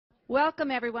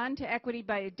Welcome, everyone, to Equity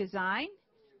by Design,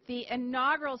 the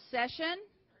inaugural session,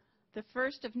 the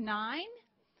first of 9.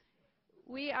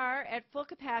 We are at full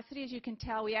capacity, as you can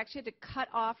tell. We actually had to cut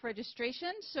off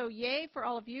registration, so yay for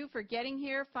all of you for getting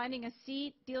here, finding a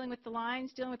seat, dealing with the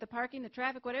lines, dealing with the parking, the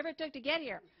traffic, whatever it took to get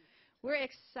here. We're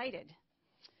excited.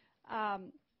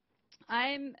 I'm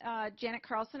Janet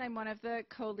Carlson. I'm one of the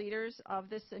co-leaders of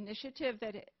this initiative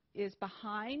that is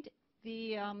behind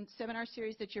the seminar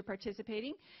series that you're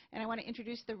participating. And I want to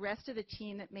introduce the rest of the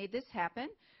team that made this happen.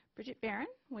 Brigid, Barron,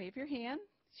 wave your hand.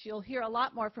 You'll hear a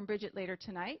lot more from Brigid later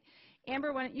tonight.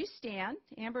 Amber, why don't you stand?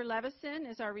 Amber Levison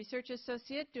is our research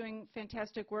associate doing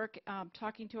fantastic work,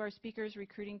 talking to our speakers,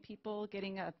 recruiting people,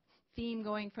 getting a theme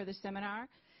going for the seminar.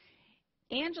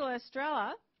 Angela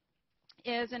Estrella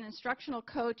is an instructional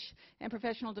coach and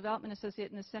professional development associate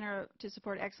in the Center to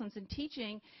Support Excellence in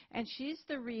Teaching, and she's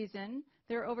the reason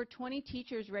there are over 20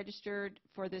 teachers registered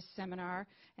for this seminar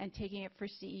and taking it for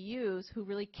CEUs who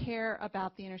really care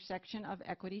about the intersection of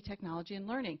equity, technology, and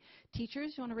learning.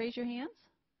 Teachers, you want to raise your hands?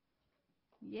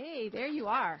 Yay, there you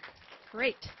are.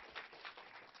 Great.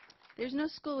 There's no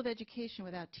school of education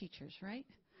without teachers, right?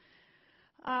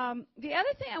 The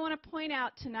other thing I want to point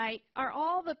out tonight are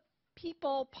all the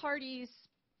people, parties,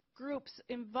 groups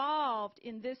involved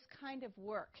in this kind of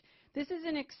work. This is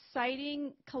an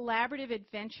exciting collaborative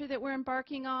adventure that we're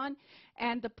embarking on,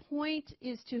 and the point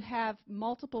is to have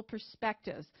multiple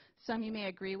perspectives. Some you may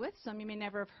agree with, some you may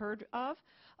never have heard of.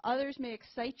 Others may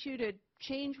excite you to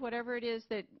change whatever it is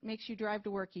that makes you drive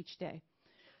to work each day.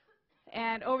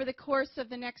 And over the course of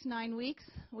the next 9 weeks,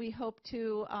 we hope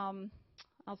to,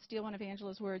 I'll steal one of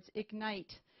Angela's words,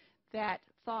 ignite that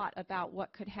thought about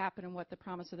what could happen and what the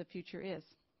promise of the future is.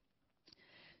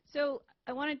 So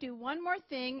I want to do one more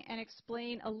thing and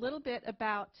explain a little bit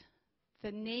about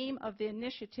the name of the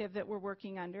initiative that we're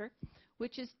working under,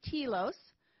 which is telos,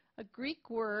 a Greek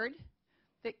word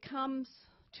that comes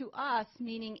to us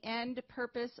meaning end,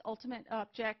 purpose, ultimate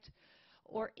object,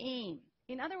 or aim.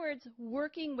 In other words,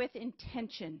 working with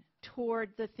intention toward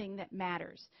the thing that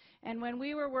matters. And when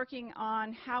we were working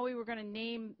on how we were going to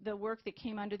name the work that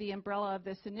came under the umbrella of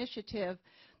this initiative,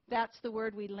 that's the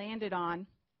word we landed on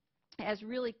as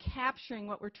really capturing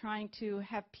what we're trying to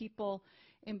have people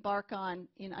embark on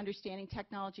in understanding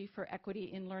technology for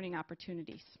equity in learning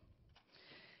opportunities.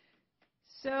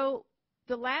 So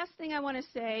the last thing I want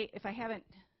to say,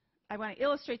 I want to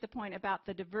illustrate the point about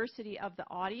the diversity of the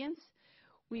audience.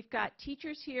 We've got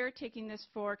teachers here taking this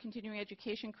for continuing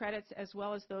education credits as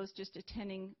well as those just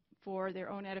attending for their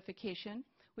own edification.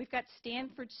 We've got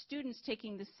Stanford students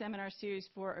taking this seminar series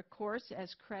for a course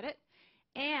as credit.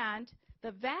 And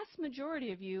the vast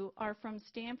majority of you are from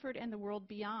Stanford and the world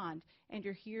beyond, and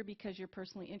you're here because you're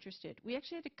personally interested. We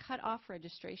actually had to cut off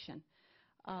registration,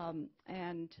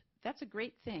 and that's a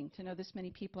great thing to know this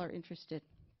many people are interested.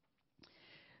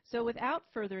 So without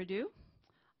further ado,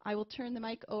 I will turn the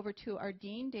mic over to our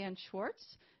dean, Dan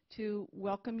Schwartz, to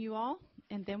welcome you all,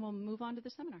 and then we'll move on to the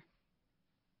seminar.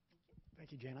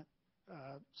 Thank you, Janet.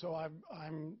 So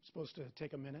I'm supposed to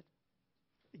take a minute,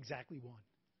 exactly one.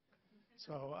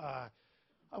 So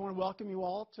I want to welcome you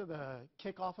all to the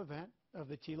kickoff event of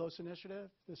the telos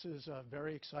initiative. This is a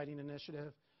very exciting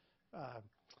initiative.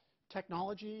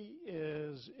 Technology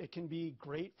it can be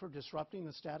great for disrupting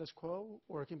the status quo,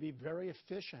 or it can be very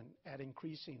efficient at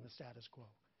increasing the status quo.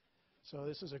 So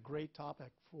this is a great topic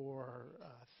for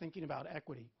thinking about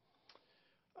equity.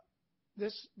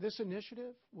 This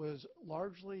initiative was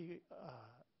largely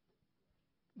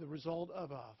the result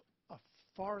of a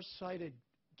far-sighted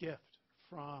gift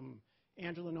from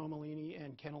Angela Nomolini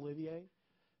and Ken Olivier.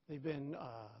 They've been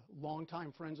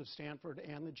longtime friends of Stanford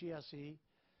and the GSE,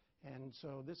 and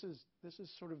so this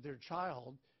is sort of their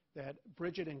child that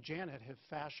Brigid and Janet have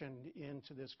fashioned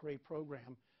into this great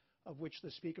program, of which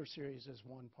the speaker series is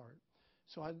one part.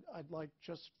 So I'd like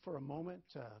just for a moment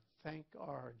to thank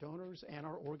our donors and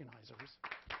our organizers.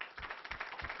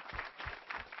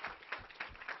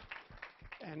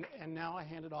 And now I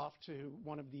hand it off to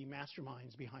one of the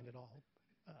masterminds behind it all,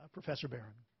 Professor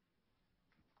Barron.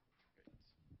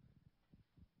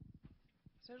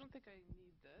 So I don't think I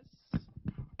need this.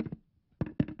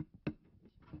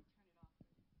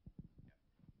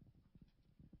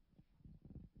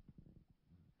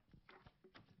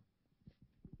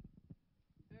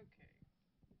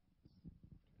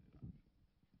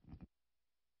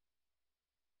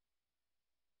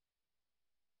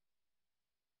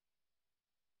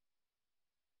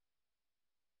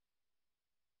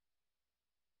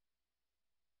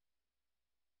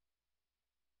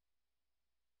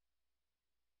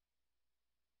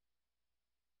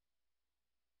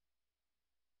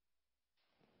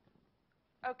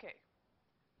 Okay.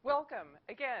 Welcome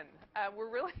again. We're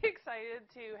really excited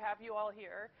to have you all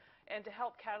here and to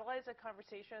help catalyze a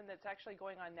conversation that's actually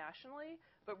going on nationally,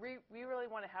 but we really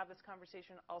want to have this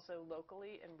conversation also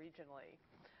locally and regionally.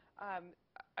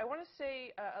 I want to say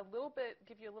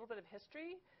give you a little bit of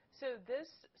history. So this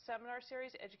seminar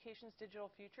series, Education's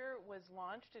Digital Future, was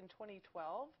launched in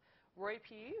 2012. Roy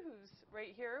P., who's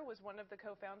right here, was one of the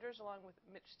co-founders along with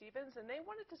Mitch Stevens, and they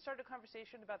wanted to start a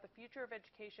conversation about the future of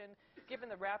education given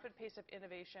the rapid pace of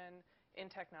innovation in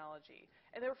technology.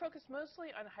 And they were focused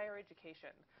mostly on higher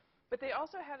education. But they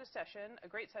also had a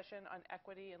great session on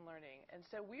equity and learning. And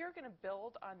so we are going to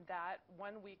build on that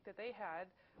 1 week that they had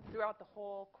throughout the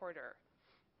whole quarter.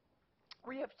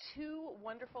 We have two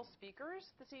wonderful speakers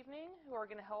this evening who are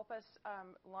going to help us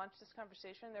launch this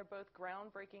conversation. They're both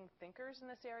groundbreaking thinkers in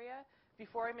this area.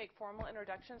 Before I make formal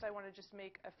introductions, I want to just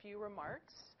make a few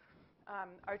remarks.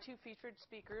 Our two featured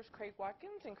speakers,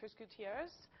 Watkins and Kris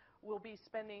Gutiérrez, will be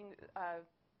spending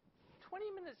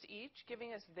 20 minutes each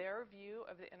giving us their view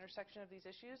of the intersection of these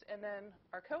issues. And then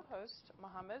our co-host,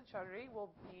 Muhammed, Chaudhry, will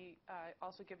be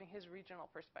also giving his regional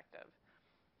perspective.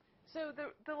 So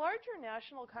the larger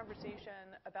national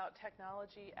conversation about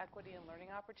technology, equity, and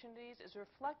learning opportunities is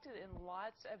reflected in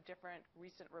lots of different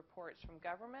recent reports from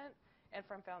government and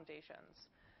from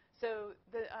foundations. So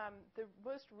the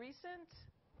most recent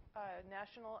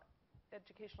National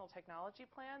Educational Technology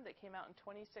Plan that came out in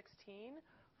 2016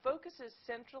 focuses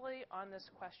centrally on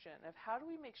this question of how do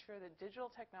we make sure that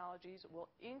digital technologies will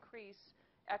increase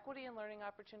equity and learning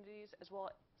opportunities as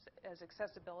well as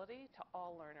accessibility to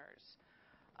all learners.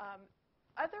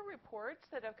 Other reports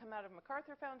that have come out of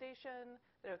MacArthur Foundation,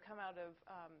 that have come out of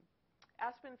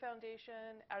Aspen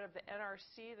Foundation, out of the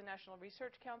NRC, the National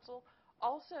Research Council,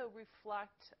 also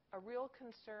reflect a real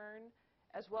concern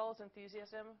as well as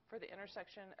enthusiasm for the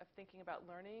intersection of thinking about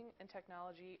learning and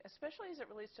technology, especially as it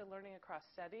relates to learning across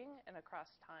setting and across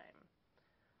time.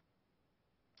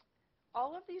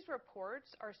 All of these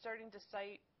reports are starting to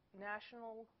cite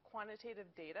national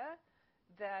quantitative data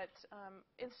that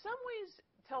in some ways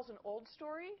tells an old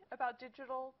story about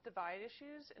digital divide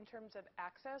issues in terms of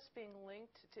access being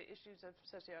linked to issues of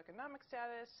socioeconomic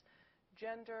status,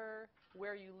 gender,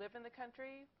 where you live in the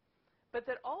country, but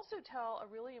that also tell a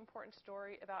really important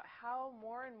story about how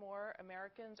more and more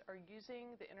Americans are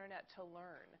using the internet to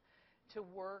learn, to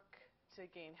work, to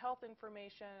gain health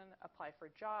information, apply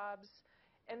for jobs,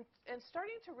 and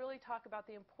starting to really talk about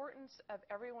the importance of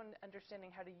everyone understanding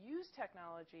how to use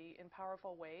technology in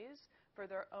powerful ways for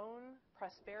their own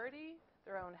prosperity,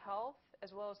 their own health,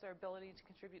 as well as their ability to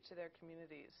contribute to their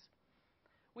communities.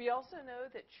 We also know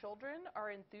that children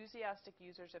are enthusiastic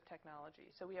users of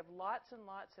technology. So we have lots and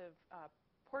lots of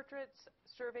portraits,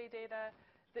 survey data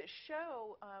that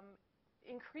show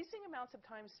increasing amounts of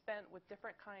time spent with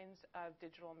different kinds of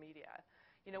digital media.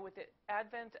 You know, with the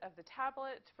advent of the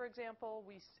tablet, for example,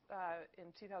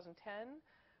 in 2010,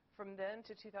 from then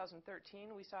to 2013,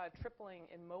 we saw a tripling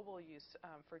in mobile use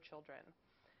for children.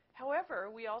 However,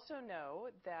 we also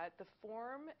know that the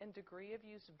form and degree of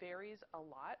use varies a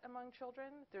lot among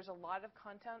children. There's a lot of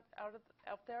content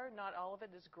out there. Not all of it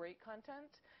is great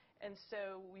content. And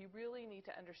so we really need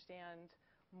to understand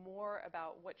more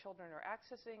about what children are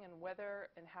accessing and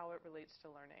whether and how it relates to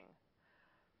learning.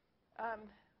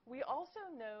 We also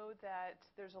know that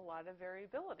there's a lot of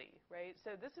variability, right?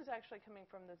 So this is actually coming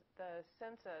from the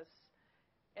census,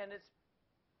 and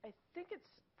I think it's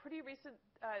pretty recent.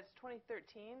 It's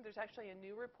 2013. There's actually a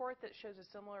new report that shows a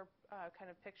similar kind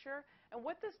of picture. And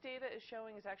what this data is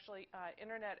showing is actually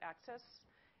internet access,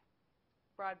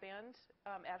 broadband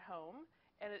at home,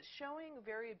 and it's showing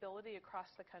variability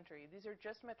across the country. These are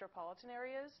just metropolitan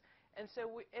areas, and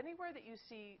so anywhere that you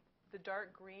see the dark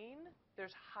green,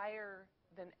 there's higher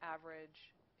than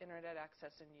average internet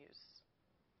access and use.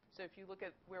 So if you look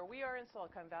at where we are in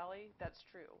Silicon Valley, that's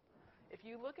true. If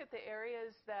you look at the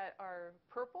areas that are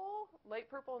purple,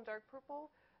 light purple and dark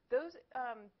purple, those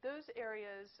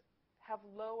areas have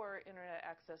lower internet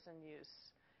access and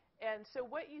use. And so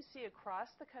what you see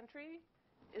across the country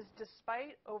is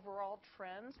despite overall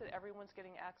trends that everyone's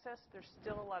getting access, there's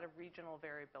still a lot of regional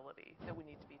variability that we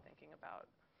need to be thinking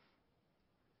about.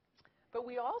 But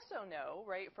we also know,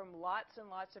 right, from lots and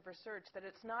lots of research that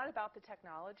it's not about the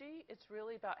technology, it's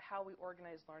really about how we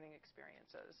organize learning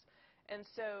experiences. And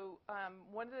so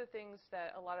one of the things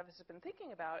that a lot of us have been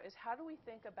thinking about is how do we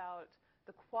think about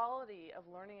the quality of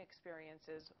learning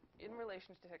experiences in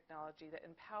relation to technology that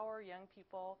empower young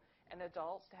people and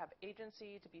adults to have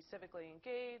agency, to be civically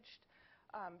engaged,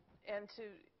 and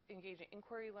to engage in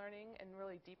inquiry learning and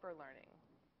really deeper learning.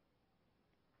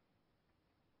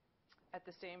 At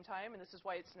the same time, and this is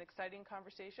why it's an exciting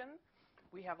conversation,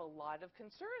 We have a lot of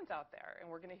concerns out there, and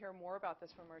we're going to hear more about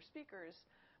this from our speakers.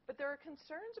 But there are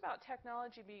concerns about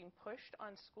technology being pushed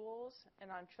on schools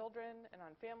and on children and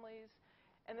on families.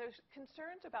 And there's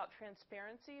concerns about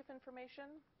transparency of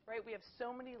information, right? We have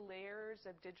so many layers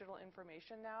of digital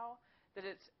information now that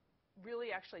it's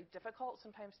really actually difficult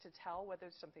sometimes to tell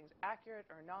whether something's accurate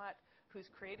or not,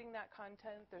 who's creating that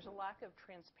content. There's a lack of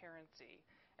transparency.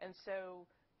 And so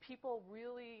people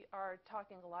really are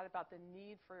talking a lot about the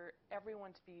need for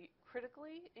everyone to be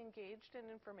critically engaged in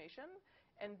information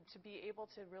and to be able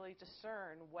to really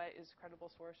discern what is a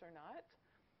credible source or not.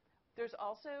 There's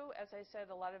also, as I said,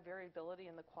 a lot of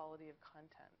variability in the quality of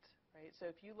content, right? So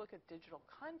if you look at digital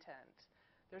content,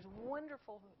 there's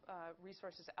wonderful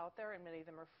resources out there, and many of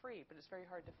them are free, but it's very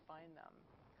hard to find them.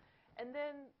 And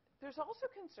then there's also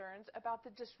concerns about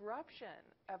the disruption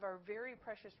of our very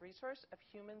precious resource of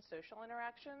human social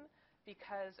interaction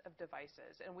because of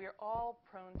devices. And we are all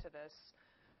prone to this,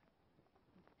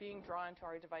 being drawn to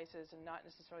our devices and not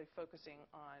necessarily focusing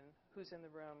on who's in the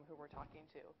room, who we're talking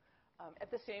to.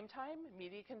 At the same time,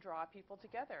 media can draw people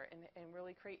together and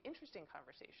really create interesting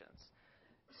conversations.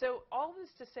 So all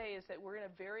this to say is that we're in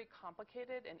a very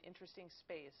complicated and interesting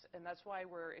space, and that's why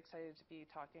we're excited to be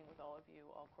talking with all of you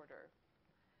all quarter.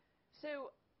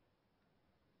 So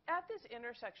at this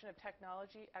intersection of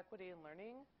technology, equity, and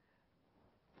learning,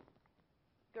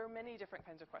 there are many different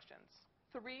kinds of questions.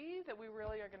 Three that we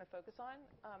really are going to focus on.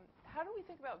 How do we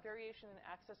think about variation in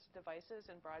access to devices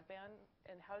and broadband,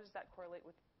 and how does that correlate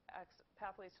with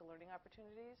pathways to learning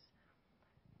opportunities?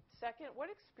 Second,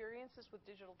 what experiences with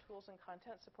digital tools and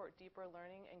content support deeper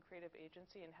learning and creative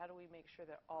agency, and how do we make sure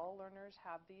that all learners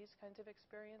have these kinds of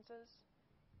experiences?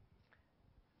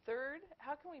 Third,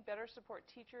 how can we better support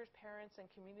teachers, parents,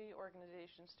 and community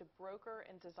organizations to broker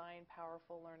and design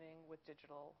powerful learning with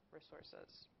digital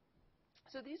resources?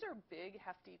 So these are big,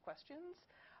 hefty questions.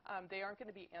 They aren't going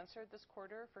to be answered this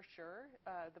quarter for sure.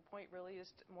 The point really is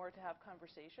more to have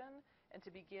conversation and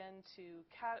to begin to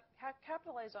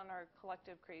capitalize on our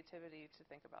collective creativity to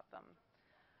think about them.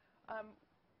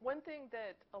 One thing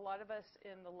that a lot of us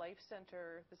in the Life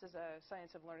Center, this is a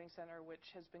Science of Learning Center,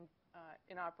 which has been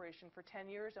in operation for 10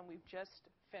 years, and we've just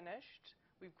finished.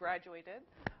 We've graduated.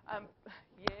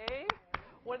 Yay!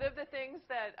 One of the things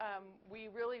that we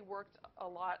really worked a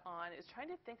lot on is trying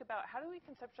to think about how do we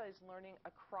conceptualize learning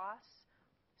across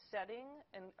setting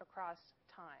and across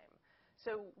time.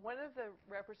 So one of the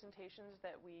representations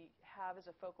that we have as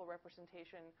a focal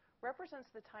representation represents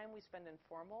the time we spend in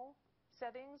formal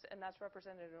settings, and that's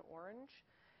represented in orange,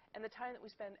 and the time that we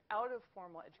spend out of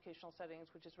formal educational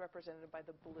settings, which is represented by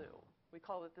the blue. We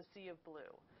call it the sea of blue.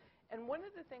 And one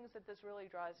of the things that this really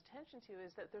draws attention to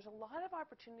is that there's a lot of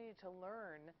opportunity to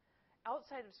learn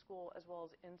outside of school as well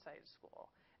as inside of school.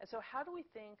 And so how do we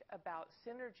think about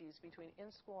synergies between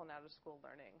in-school and out-of-school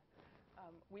learning?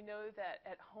 We know that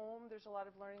at home there's a lot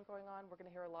of learning going on. We're going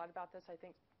to hear a lot about this, I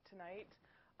think, tonight.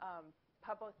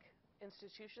 Public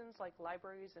institutions like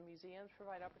libraries and museums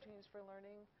provide opportunities for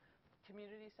learning,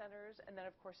 community centers, and then,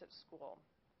 of course, at school.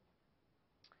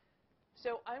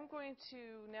 So I'm going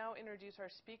to now introduce our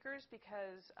speakers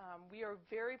because we are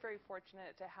very, very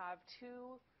fortunate to have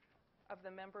two of the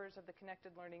members of the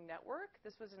Connected Learning Network.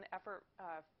 This was an effort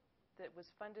that was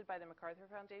funded by the MacArthur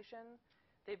Foundation.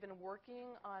 They've been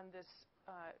working on this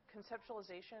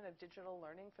conceptualization of digital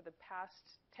learning for the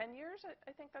past 10 years.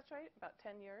 I think that's right, about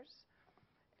 10 years.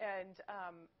 And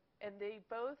they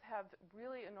both have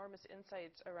really enormous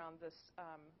insights around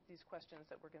these questions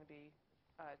that we're going to be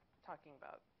talking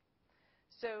about.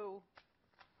 So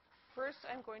first,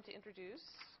 I'm going to introduce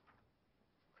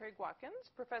Craig Watkins.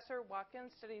 Professor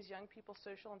Watkins studies young people's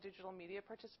social and digital media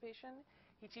participation.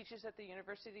 He teaches at the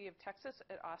University of Texas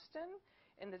at Austin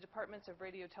in the departments of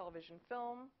radio, television,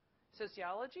 film,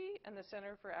 sociology, and the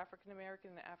Center for African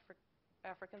American and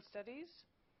African Studies.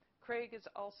 Craig is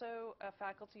also a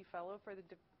faculty fellow for the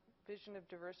Division of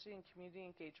Diversity and Community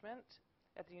Engagement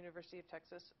at the University of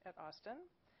Texas at Austin.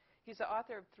 He's the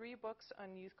author of 3 books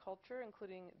on youth culture,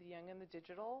 including The Young and the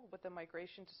Digital, What the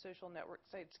Migration to Social Network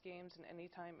Sites, Games, and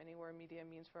Anytime, Anywhere Media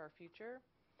Means for Our Future.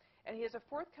 And he has a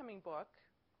forthcoming book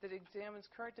that examines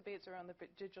current debates around the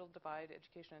digital divide,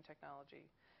 education, and technology.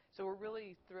 So we're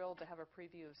really thrilled to have a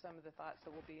preview of some of the thoughts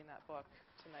that will be in that book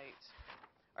tonight.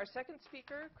 Our second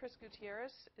speaker, Kris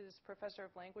Gutiérrez, is Professor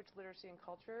of Language, Literacy, and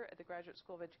Culture at the Graduate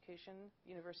School of Education,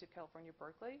 University of California,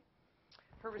 Berkeley.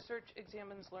 Her research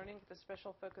examines learning with a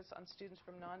special focus on students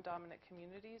from non-dominant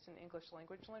communities and English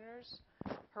language learners.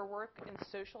 Her work in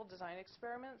social design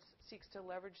experiments seeks to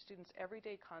leverage students'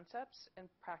 everyday concepts and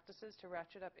practices to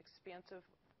ratchet up expansive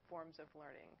forms of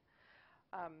learning.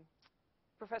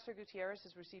 Professor Gutiérrez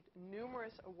has received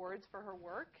numerous awards for her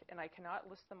work, and I cannot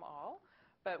list them all,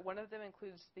 but one of them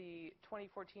includes the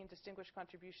 2014 Distinguished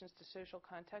Contributions to Social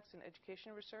Context in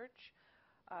Education Research,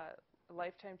 a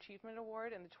Lifetime Achievement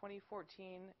Award, and the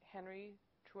 2014 Henry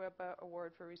Trueba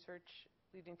Award for Research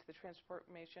leading to the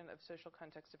transformation of social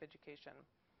context of education.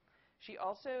 She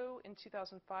also, in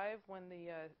 2005, won the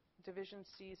Division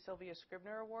C Sylvia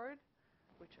Scribner Award,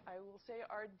 which I will say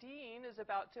our dean is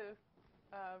about to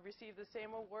receive the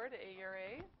same award at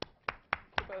AERA,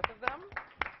 to both of them.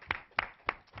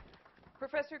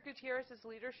 Professor Gutierrez's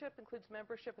leadership includes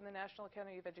membership in the National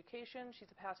Academy of Education.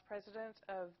 She's a past president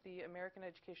of the American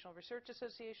Educational Research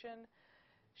Association.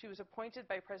 She was appointed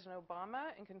by President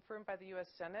Obama and confirmed by the U.S.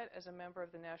 Senate as a member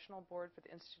of the National Board for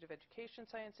the Institute of Education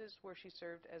Sciences, where she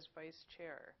served as vice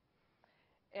chair.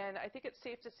 And I think it's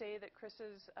safe to say that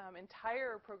Kris's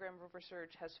entire program of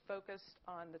research has focused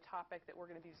on the topic that we're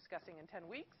going to be discussing in 10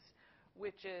 weeks,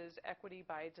 which is equity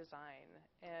by design.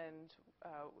 And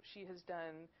she has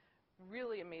done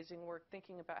really amazing work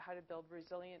thinking about how to build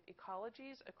resilient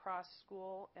ecologies across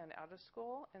school and out of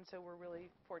school. And so we're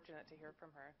really fortunate to hear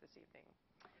from her this evening.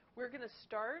 We're going to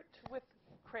start with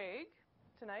Craig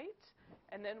tonight,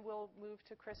 and then we'll move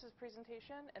to Kris's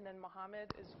presentation, and then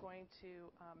Muhammed is going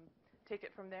to take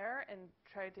it from there and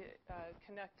try to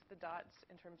connect the dots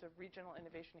in terms of regional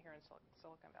innovation here in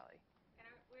Silicon Valley. And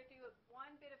we're going to do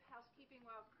one bit of housekeeping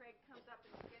while Craig comes up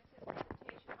and gets his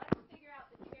presentation. Let's figure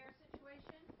out the chair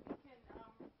situation. We can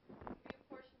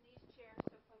reapportion these chairs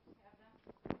so folks have them.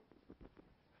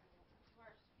 To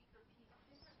our speaker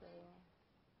piece differently.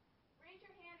 Raise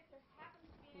your hand if there happens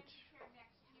to be an empty chair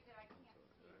next to you that I can't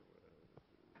see.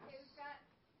 Okay, we've got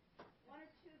one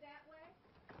or two that way.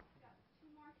 We've got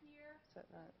two more here. Is that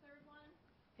not? Third one.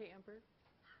 Hey, Amber.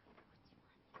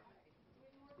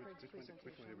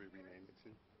 Which one did we rename it to?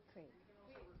 Craig.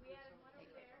 We added one over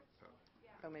there.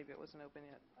 Oh, maybe it wasn't open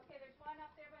yet. Okay, there's one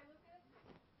up there by Lucas.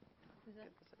 Is that?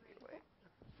 Get this out of your way.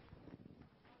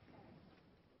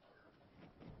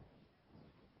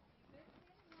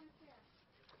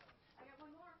 I got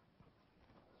one more.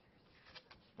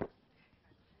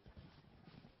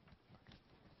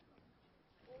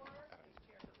 Or,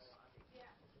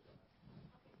 yeah.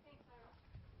 Okay, thanks, Ira.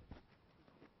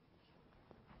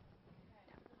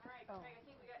 Okay. All right, Oh. Craig, I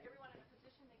think we got everyone in a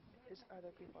position they can Are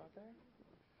there people out there?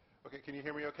 Okay, can you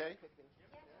hear me okay?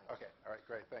 Okay, all right,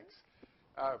 great, thanks.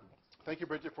 Thank you,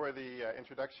 Brigid, for the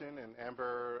introduction, and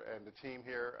Amber and the team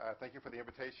here. Thank you for the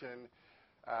invitation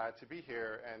to be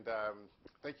here, and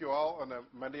thank you all on a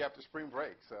Monday after spring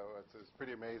break. So it's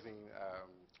pretty amazing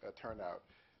turnout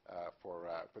for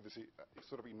this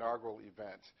sort of inaugural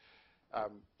event.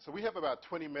 So we have about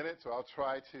 20 minutes, so I'll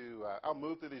try to, I'll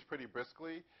move through these pretty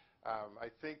briskly. I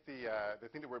think the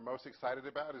thing that we're most excited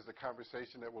about is the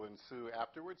conversation that will ensue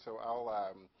afterwards. So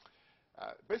I'll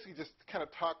basically just kind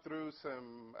of talk through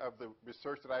some of the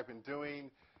research that I've been doing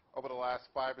over the last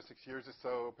 5 or 6 years or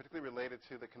so, particularly related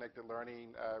to the Connected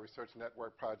Learning Research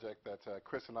Network project that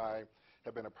Kris and I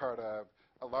have been a part of,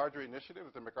 a larger initiative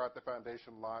that the MacArthur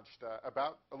Foundation launched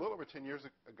about a little over 10 years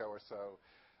ago or so.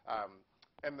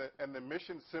 And the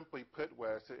mission, simply put,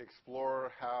 was to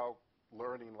explore how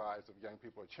learning lives of young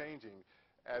people are changing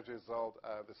as a result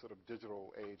of the sort of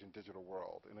digital age and digital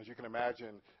world. And as you can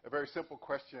imagine, a very simple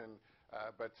question,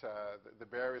 but the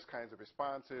various kinds of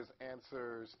responses,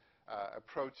 answers,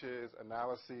 approaches,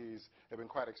 analyses have been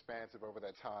quite expansive over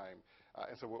that time.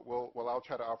 And so what I'll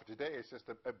try to offer today is just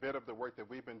a bit of the work that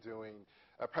we've been doing,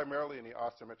 primarily in the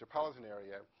Austin metropolitan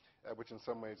area, which in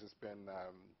some ways has been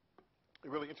a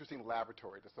really interesting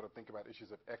laboratory to sort of think about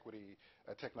issues of equity,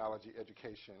 technology,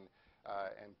 education,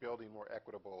 and building more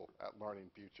equitable learning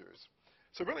futures.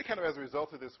 So really kind of as a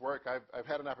result of this work, I've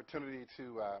had an opportunity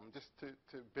to just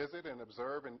to visit and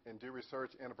observe and do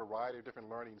research in a variety of different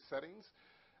learning settings,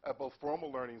 both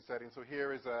formal learning settings. So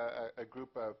here is a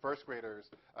group of first graders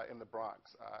in the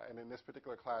Bronx. And in this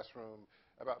particular classroom,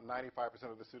 about 95%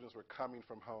 of the students were coming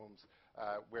from homes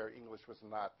where English was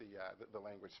not the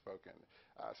language spoken.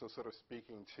 So sort of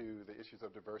speaking to the issues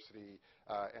of diversity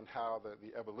and how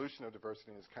the evolution of diversity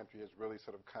in this country has really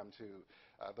sort of come to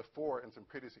the fore in some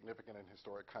pretty significant and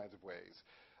historic kinds of ways.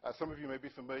 Some of you may be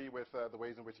familiar with the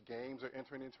ways in which games are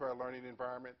entering into our learning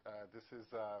environment. This is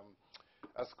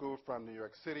a school from New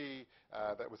York City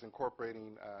that was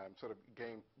incorporating sort of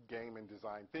game and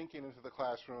design thinking into the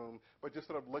classroom, but just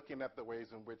sort of looking at the ways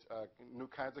in which new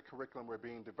kinds of curriculum were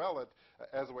being developed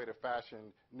as a way to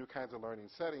fashion new kinds of learning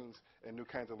settings and new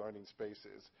kinds of learning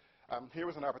spaces. Here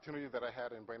was an opportunity that I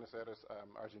had in Buenos Aires,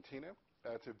 Argentina,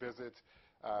 to visit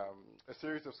a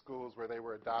series of schools where they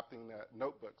were adopting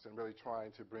notebooks and really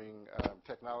trying to bring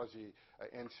technology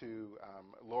into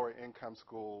lower income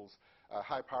schools,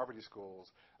 high poverty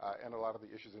schools, and a lot of the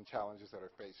issues and challenges that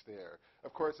are faced there.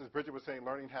 Of course, as Brigid was saying,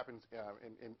 learning happens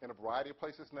in a variety of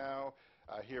places now.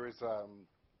 Here is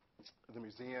the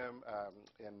museum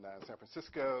in San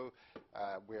Francisco,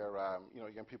 where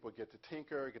young people get to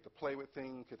tinker, get to play with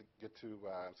things, get to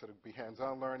sort of be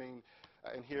hands-on learning.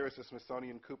 And here is the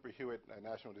Smithsonian Cooper Hewitt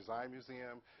National Design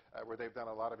Museum, where they've done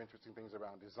a lot of interesting things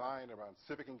around design, around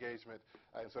civic engagement,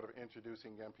 and sort of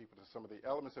introducing young people to some of the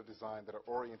elements of design that are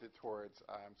oriented towards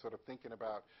sort of thinking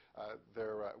about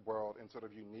their world in sort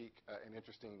of unique and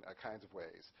interesting kinds of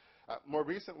ways. More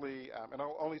recently, and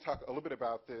I'll only talk a little bit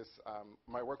about this,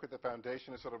 my work with the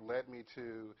foundation has sort of led me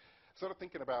to sort of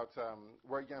thinking about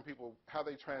where young people, how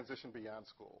they transition beyond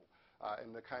school.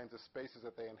 And the kinds of spaces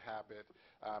that they inhabit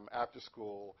after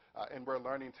school, and where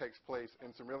learning takes place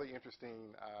in some really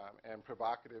interesting and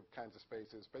provocative kinds of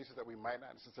spaces, spaces that we might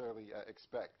not necessarily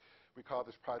expect. We call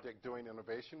this project Doing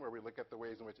Innovation, where we look at the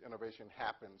ways in which innovation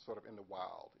happens sort of in the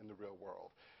wild, in the real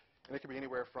world. And it can be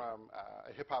anywhere from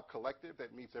a hip-hop collective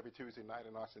that meets every Tuesday night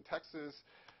in Austin, Texas,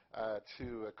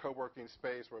 to a co-working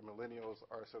space where millennials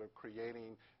are sort of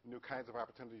creating new kinds of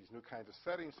opportunities, new kinds of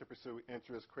settings to pursue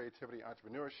interest, creativity,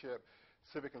 entrepreneurship,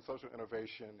 civic and social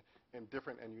innovation in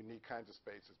different and unique kinds of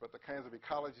spaces. But the kinds of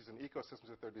ecologies and ecosystems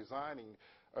that they're designing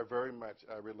are very much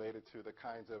related to the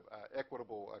kinds of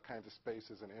equitable kinds of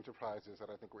spaces and enterprises that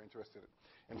I think we're interested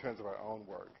in terms of our own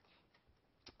work.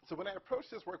 So when I approached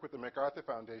this work with the MacArthur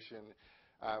Foundation,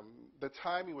 the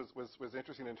timing was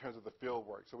interesting in terms of the field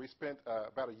work. So we spent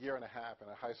about a year and a half in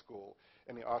a high school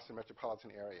in the Austin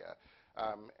metropolitan area.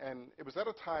 And it was at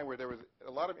a time where there was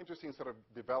a lot of interesting sort of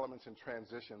developments and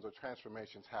transitions or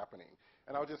transformations happening.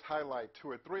 And I'll just highlight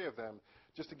two or three of them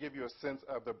just to give you a sense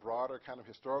of the broader kind of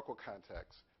historical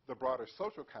context, the broader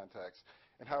social context,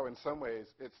 and how in some ways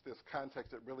it's this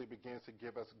context that really begins to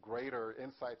give us greater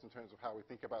insights in terms of how we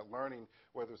think about learning,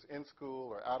 whether it's in school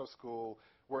or out of school,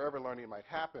 wherever learning might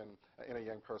happen in a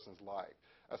young person's life.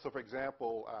 So for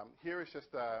example, here is just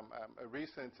a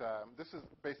recent, this is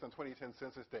based on 2010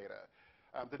 census data.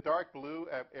 The dark blue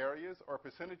areas are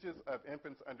percentages of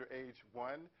infants under age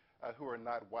 1 who are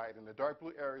not white, and the dark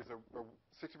blue areas are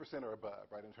 60% or above,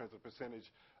 right, in terms of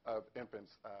percentage of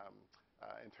infants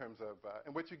in terms of,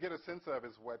 and what you get a sense of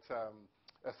is what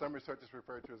some researchers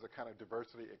refer to as a kind of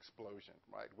diversity explosion,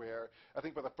 right, where I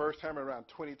think for the first time around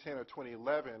 2010 or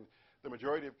 2011, the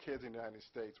majority of kids in the United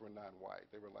States were non-white.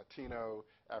 They were Latino,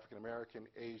 African-American,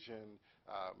 Asian,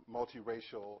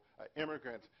 multiracial,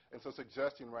 immigrant. And so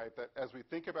suggesting, right, that as we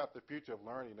think about the future of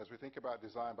learning, as we think about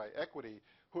design by equity,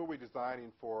 who are we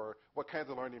designing for? What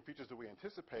kinds of learning features do we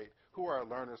anticipate? Who are our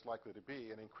learners likely to be?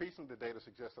 And increasingly the data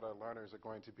suggests that our learners are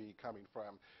going to be coming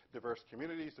from diverse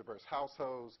communities, diverse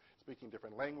households, speaking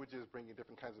different languages, bringing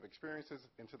different kinds of experiences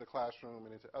into the classroom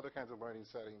and into other kinds of learning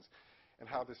settings, and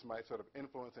how this might sort of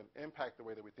influence and impact the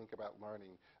way that we think about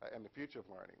learning and the future of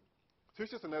learning. So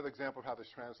here's just another example of how this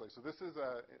translates. So this is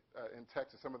in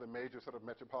Texas, some of the major sort of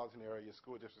metropolitan area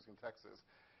school districts in Texas.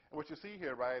 And what you see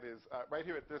here, right, is right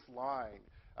here at this line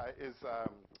is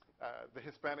the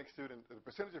Hispanic student, the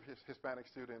percentage of Hispanic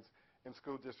students in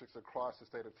school districts across the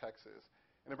state of Texas.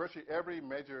 And in virtually every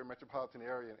major metropolitan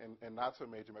area and not so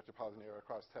major metropolitan area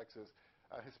across Texas,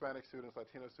 Hispanic students,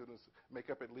 Latino students make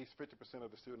up at least 50%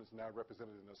 of the students now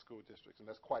represented in those school districts. And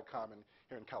that's quite common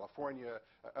here in California,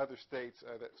 other states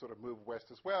that sort of move west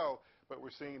as well. But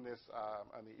we're seeing this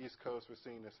on the East Coast. We're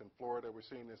seeing this in Florida. We're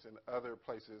seeing this in other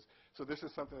places. So this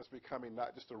is something that's becoming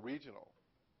not just a regional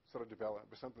sort of development,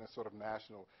 but something that's sort of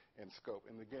national in scope.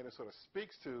 And again, it sort of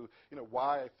speaks to,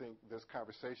 why I think this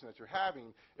conversation that you're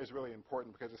having is really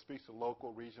important, because it speaks to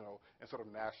local, regional, and sort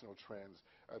of national trends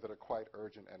that are quite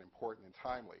urgent and important and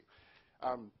timely.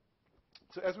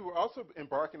 So as we were also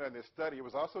embarking on this study, it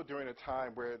was also during a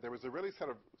time where there was a really sort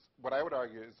of, what I would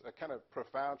argue is a kind of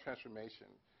profound transformation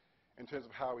in terms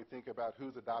of how we think about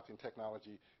who's adopting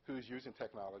technology, who's using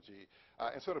technology,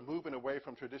 and sort of moving away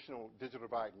from traditional digital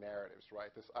divide narratives, right?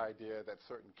 This idea that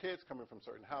certain kids coming from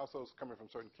certain households, coming from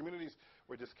certain communities,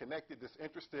 were disconnected,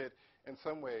 disinterested, in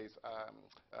some ways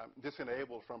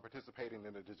disenabled from participating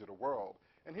in the digital world.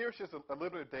 And here's just a little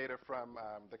bit of data from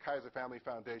the Kaiser Family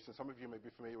Foundation. Some of you may be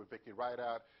familiar with Vicki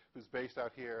Rideout, who's based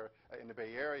out here in the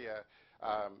Bay Area.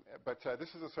 But this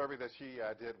is a survey that she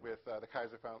did with the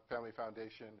Kaiser Family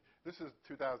Foundation. This is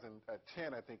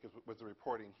 2010, I think, was the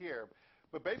reporting here.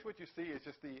 But basically what you see is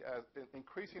just the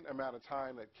increasing amount of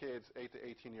time that kids 8 to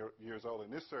 18 years old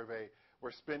in this survey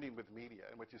were spending with media.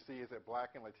 And what you see is that black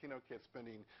and Latino kids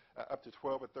spending up to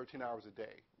 12 or 13 hours a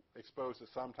day exposed to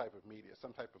some type of media,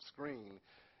 some type of screen.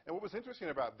 And what was interesting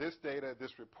about this data,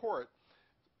 this report,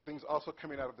 things also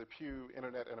coming out of the Pew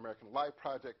Internet and American Life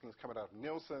Project, things coming out of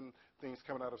Nielsen, things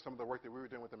coming out of some of the work that we were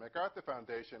doing with the MacArthur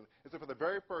Foundation, is that for the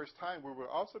very first time we were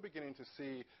also beginning to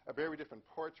see a very different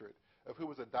portrait of who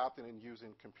was adopting and using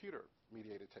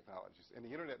computer-mediated technologies, and the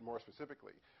Internet more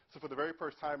specifically. So for the very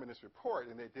first time in this report,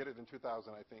 and they did it in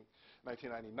 2000, I think,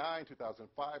 1999,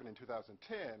 2005, and in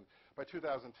 2010, by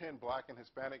 2010, black and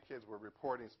Hispanic kids were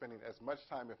reporting spending as much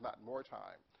time, if not more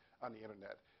time, on the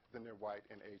Internet than their white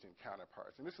and Asian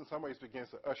counterparts. And this in some ways begins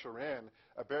to usher in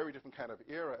a very different kind of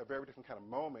era, a very different kind of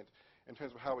moment in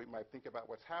terms of how we might think about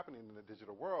what's happening in the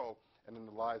digital world and in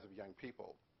the lives of young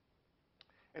people.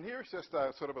 And here's just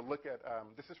sort of a look at,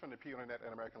 this is from the Pew Internet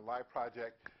and American Life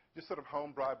Project, just sort of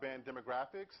home broadband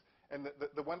demographics. And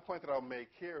the one point that I'll make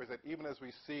here is that even as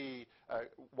we see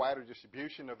wider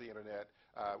distribution of the Internet,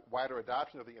 wider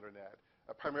adoption of the Internet,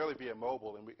 primarily via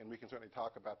mobile, and we can certainly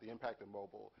talk about the impact of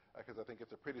mobile, because I think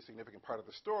it's a pretty significant part of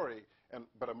the story,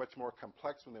 but a much more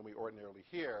complex one than we ordinarily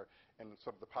hear in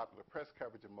sort of the popular press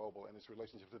coverage of mobile and its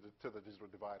relationship to the digital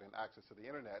divide and access to the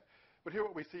Internet. But here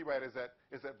what we see, right, is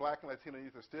that black and Latino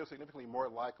youth are still significantly more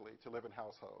likely to live in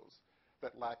households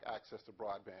that lack access to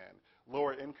broadband.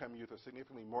 Lower income youth are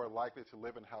significantly more likely to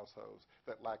live in households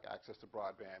that lack access to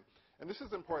broadband. And this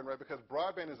is important, right, because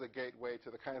broadband is a gateway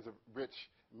to the kinds of rich,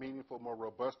 meaningful, more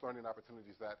robust learning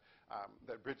opportunities that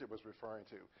Brigid was referring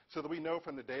to. So that we know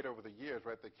from the data over the years,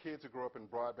 right, that kids who grow up in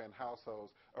broadband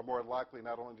households are more likely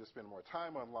not only to spend more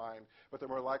time online, but they're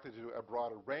more likely to do a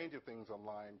broader range of things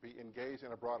online, be engaged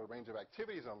in a broader range of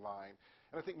activities online.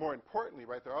 And I think more importantly,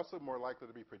 right, they're also more likely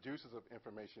to be producers of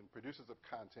information, producers of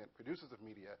content, producers of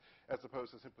media, as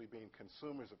opposed to simply being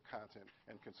consumers of content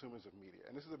and consumers of media.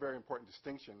 And this is a very important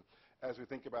distinction as we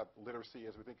think about literacy,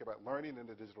 as we think about learning in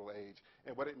the digital age,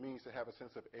 and what it means to have a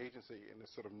sense of agency in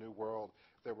this sort of new world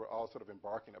that we're all sort of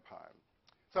embarking upon.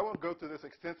 So I won't go through this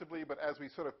extensively, but as we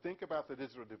sort of think about the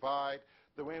digital divide,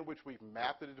 the way in which we've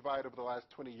mapped the divide over the last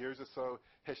 20 years or so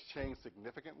has changed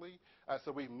significantly.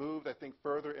 So we've moved, I think,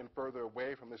 further and further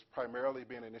away from this primarily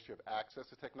being an issue of access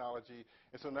to technology.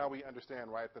 And so now we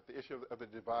understand, right, that the issue of the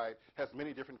divide has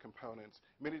many different components,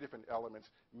 many different elements,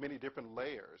 many different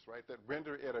layers, right, that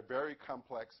render it a very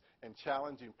complex and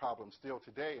challenging problem still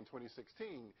today in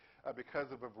 2016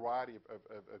 because of a variety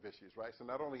of issues, right? So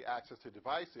not only access to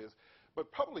devices, but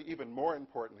probably even more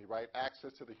importantly, right,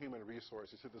 access to the human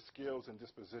resources, to the skills and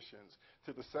dispositions,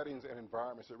 to the settings and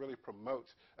environments that really promote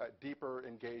deeper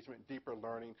engagement, deeper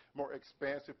learning, more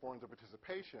expansive forms of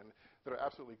participation that are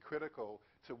absolutely critical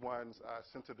to one's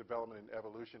sense of development and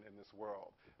evolution in this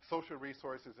world. Social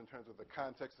resources in terms of the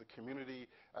context, the community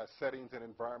settings and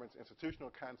environments,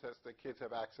 institutional contexts that kids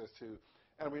have access to.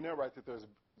 And we know, right, that there's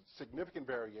significant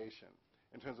variation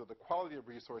in terms of the quality of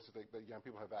resources that young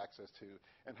people have access to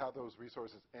and how those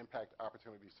resources impact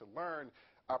opportunities to learn,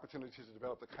 opportunities to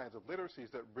develop the kinds of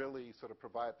literacies that really sort of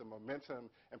provide the momentum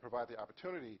and provide the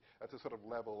opportunity to sort of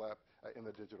level up in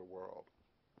the digital world.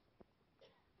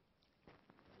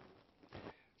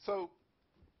 So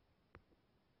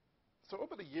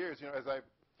over the years, you know, as I've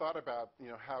thought about, you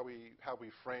know, how we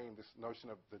frame this notion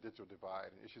of the digital divide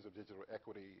and issues of digital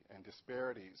equity and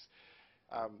disparities,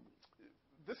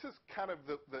 this is kind of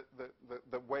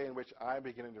the way in which I'm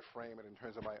beginning to frame it in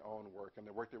terms of my own work and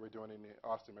the work that we're doing in the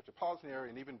Austin metropolitan area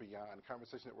and even beyond,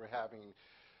 conversation that we're having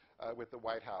with the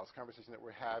White House, conversation that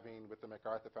we're having with the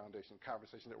MacArthur Foundation,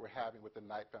 conversation that we're having with the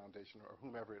Knight Foundation or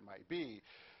whomever it might be.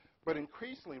 But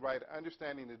increasingly, right,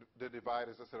 understanding the divide,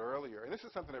 as I said earlier, and this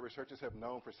is something that researchers have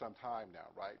known for some time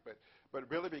now, right, but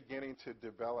really beginning to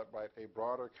develop, right, a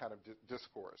broader kind of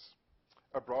discourse,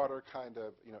 a broader kind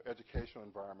of, you know, educational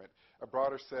environment, a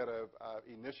broader set of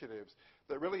initiatives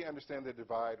that really understand the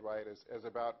divide, right, as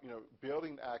about, you know,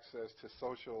 building access to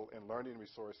social and learning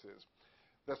resources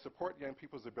that support young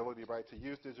people's ability, right, to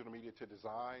use digital media to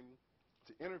design,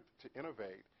 to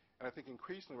innovate, and I think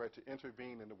increasingly, right, to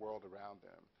intervene in the world around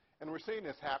them. And we're seeing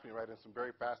this happening, right, in some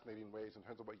very fascinating ways in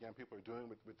terms of what young people are doing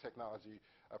with technology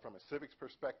from a civics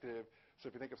perspective. So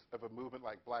if you think of a movement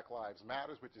like Black Lives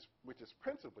Matter, which is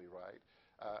principally, right,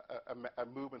 a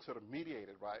movement sort of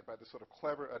mediated, right, by the sort of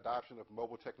clever adoption of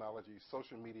mobile technology,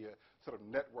 social media, sort of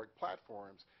network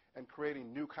platforms, and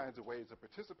creating new kinds of ways of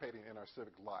participating in our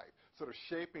civic life, sort of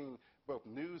shaping both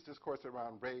news discourse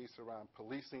around race, around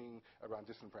policing, around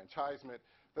disenfranchisement,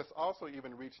 that's also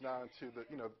even reached now into the,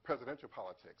 presidential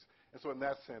politics. And so in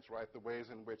that sense, right, the ways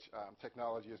in which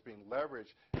technology is being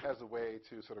leveraged as a way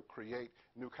to sort of create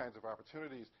new kinds of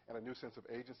opportunities and a new sense of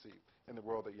agency in the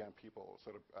world that young people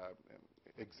sort of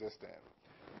exist in.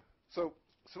 So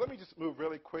let me just move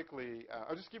really quickly.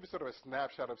 I'll just give you sort of a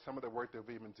snapshot of some of the work that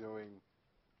we've been doing.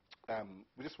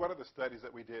 Just one of the studies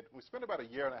that we did, we spent about a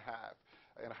year and a half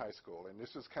in high school, and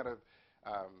this was kind of,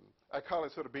 I call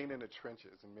it sort of being in the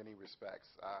trenches in many respects.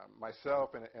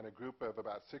 Myself and a group of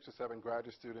about 6 or 7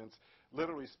 graduate students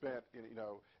literally spent,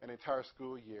 an entire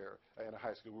school year in a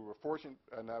high school. We were fortunate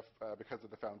enough because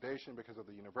of the foundation, because of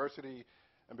the university,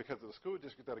 and because of the school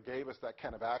district that it gave us that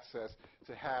kind of access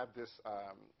to have this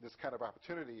kind of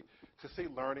opportunity to see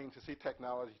learning, to see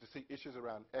technology, to see issues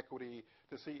around equity,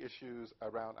 to see issues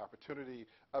around opportunity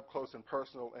up close and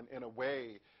personal, and in a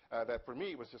way that for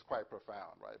me was just quite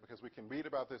profound, right? Because we can read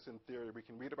about this in theory, we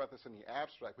can read about this in the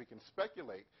abstract, we can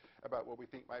speculate about what we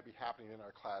think might be happening in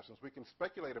our classrooms, we can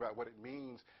speculate about what it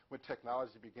means when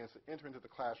technology begins to enter into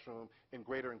the classroom in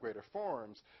greater and greater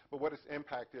forms, but what its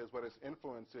impact is, what its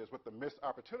influence is, what the missed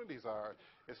opportunities are,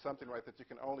 is something, right, that you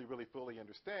can only really fully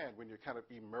understand when you're kind of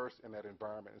immersed in that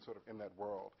environment and sort of in that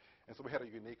world. And so we had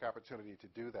a unique opportunity to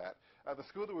do that. The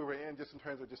school that we were in, just in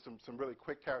terms of just some really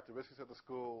quick characteristics of the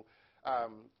school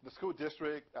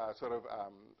district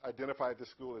identified the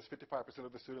school as 55%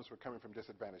 of the students were coming from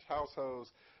disadvantaged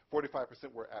households,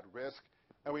 45% were at risk.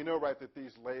 And we know, right, that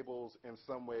these labels in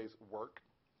some ways work,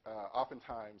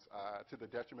 oftentimes to the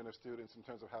detriment of students in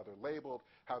terms of how they're labeled,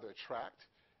 how they're tracked,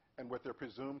 and what they're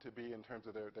presumed to be in terms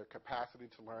of their capacity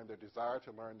to learn, their desire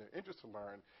to learn, their interest to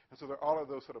learn. And so there are all of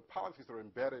those sort of policies that are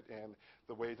embedded in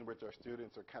the ways in which our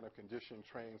students are kind of conditioned,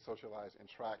 trained, socialized, and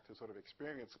tracked to sort of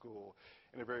experience school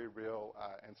in a very real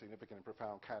and significant and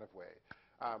profound kind of way.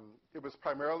 It was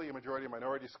primarily a majority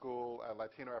minority school.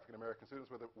 Latino African-American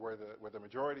students were the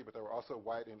majority, but there were also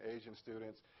white and Asian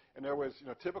students. And there was,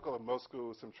 typical of most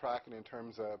schools, some tracking in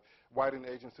terms of white and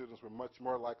Asian students were much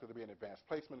more likely to be in advanced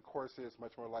placement courses,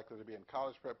 much more likely to be in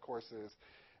college prep courses.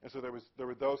 And so there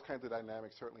were those kinds of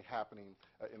dynamics certainly happening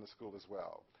in the school as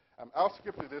well. I'll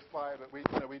skip through this slide,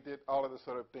 but we did all of the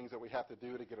sort of things that we have to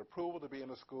do to get approval to be in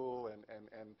a school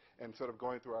and sort of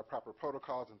going through our proper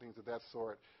protocols and things of that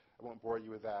sort. I won't bore you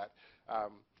with that.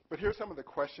 But here's some of the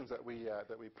questions that we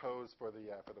posed for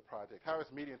the project. How is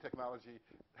the media and technology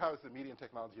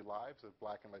lives of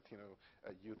Black and Latino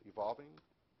youth evolving?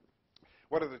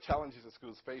 What are the challenges that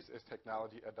schools face as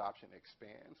technology adoption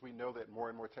expands? We know that more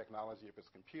and more technology, if it's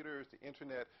computers, the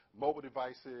internet, mobile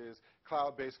devices,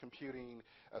 cloud-based computing,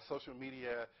 social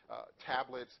media,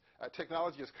 tablets,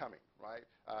 technology is coming, right?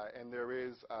 And there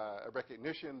is a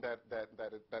recognition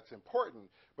that's important,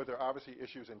 but there are obviously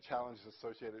issues and challenges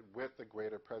associated with the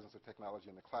greater presence of technology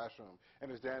in the classroom.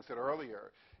 And as Dan said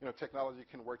earlier, technology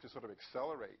can work to sort of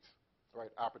accelerate,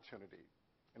 right, opportunity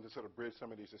and to sort of bridge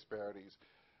some of these disparities.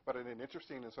 But in an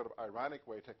interesting and sort of ironic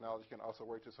way, technology can also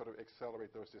work to sort of accelerate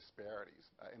those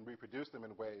disparities and reproduce them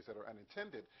in ways that are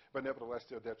unintended, but nevertheless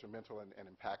still detrimental and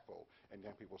impactful in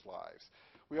young people's lives.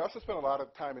 We also spent a lot of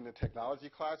time in the technology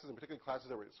classes, and particularly classes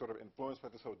that were sort of influenced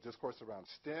by this whole discourse around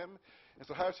STEM. And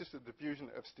so how is just the diffusion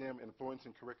of STEM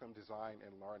influencing curriculum design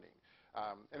and learning?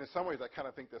 And in some ways, I kind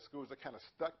of think that schools are kind of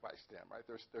stuck by STEM, right?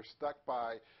 They're stuck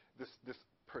by this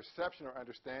perception or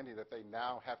understanding that they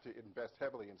now have to invest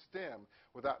heavily in STEM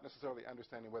without necessarily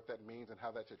understanding what that means and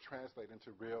how that should translate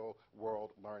into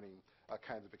real-world learning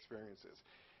kinds of experiences.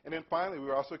 And then finally, we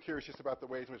were also curious just about the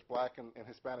ways in which Black and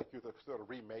Hispanic youth are sort of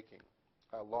remaking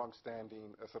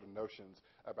long-standing sort of notions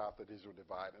about the digital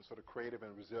divide and sort of creative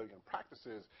and resilient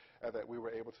practices that we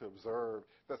were able to observe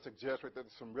that suggest, right, that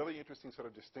there's some really interesting sort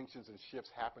of distinctions and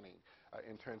shifts happening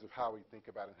in terms of how we think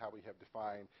about and how we have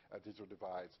defined digital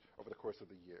divides over the course of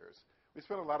the years. We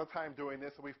spent a lot of time doing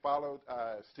this, and we followed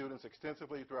students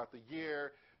extensively throughout the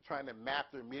year, trying to map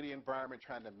their media environment,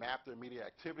 trying to map their media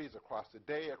activities across the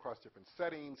day, across different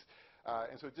settings.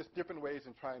 And so just different ways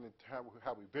in trying to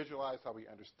how we visualize, how we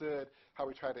understood, how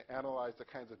we try to analyze the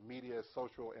kinds of media,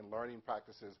 social, and learning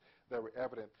practices that were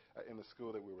evident in the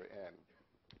school that we were in.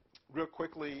 Real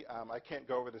quickly, I can't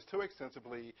go over this too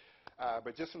extensively,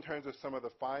 but just in terms of some of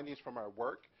the findings from our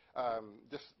work,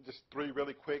 just 3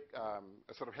 really quick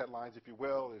sort of headlines, if you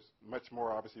will. There's much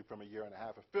more, obviously, from a year and a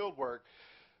half of field work.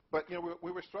 But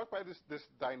we were struck by this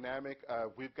dynamic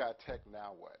of we've got tech,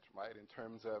 now what, right? In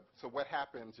terms of, so what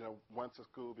happens, once a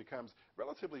school becomes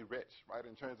relatively rich, right?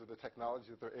 In terms of the technology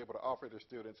that they're able to offer their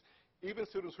students, even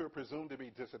students who are presumed to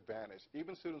be disadvantaged,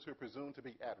 even students who are presumed to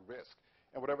be at risk,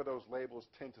 and whatever those labels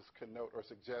tend to connote or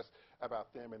suggest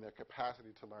about them and their capacity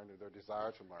to learn or their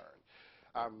desire to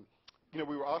learn.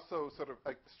 We were also sort of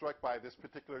struck by this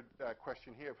particular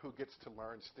question here of who gets to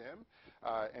learn STEM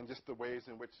and just the ways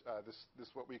in which this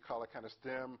what we call a kind of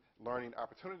STEM learning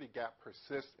opportunity gap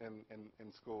persists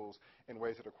in schools in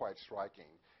ways that are quite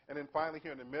striking. And then finally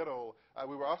here in the middle,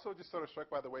 we were also just sort of struck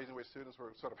by the ways in which students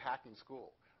were sort of hacking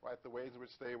school, right? The ways in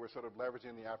which they were sort of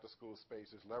leveraging the after-school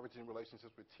spaces, leveraging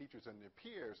relationships with teachers and their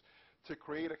peers to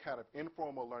create a kind of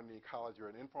informal learning ecology or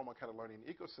an informal kind of learning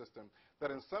ecosystem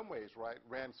that in some ways, right,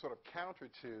 ran sort of counter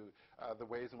to the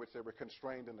ways in which they were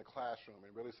constrained in the classroom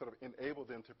and really sort of enabled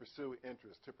them to pursue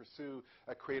interests, to pursue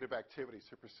creative activities,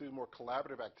 to pursue more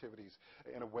collaborative activities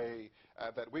in a way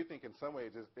that we think in some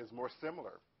ways is more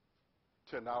similar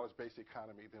to a knowledge-based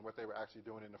economy than what they were actually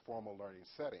doing in the formal learning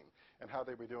setting, and how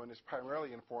they were doing this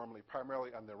primarily informally, primarily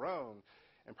on their own,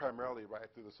 and primarily right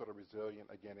through the sort of resilient,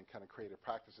 again, and kind of creative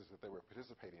practices that they were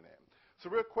participating in. So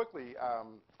real quickly,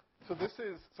 this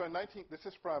is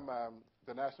from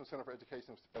the National Center for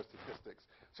Education Statistics.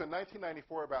 So in 1994,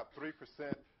 about 3%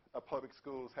 of public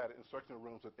schools had instructional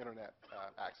rooms with internet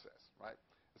access, right?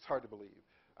 It's hard to believe.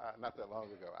 Not that long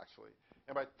ago, actually.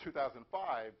 And by 2005,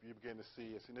 you begin to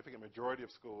see a significant majority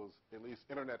of schools at least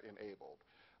internet-enabled.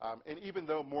 And even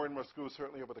though more and more schools,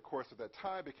 certainly over the course of that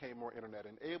time, became more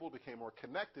internet-enabled, became more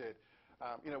connected,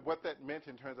 what that meant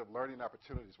in terms of learning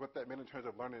opportunities, what that meant in terms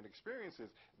of learning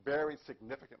experiences varied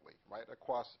significantly, right,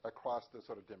 across the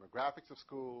sort of demographics of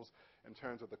schools, in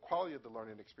terms of the quality of the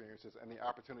learning experiences and the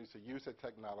opportunities to use that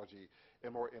technology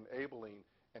in more enabling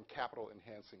and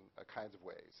capital-enhancing kinds of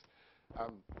ways.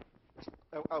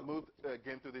 I'll move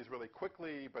again through these really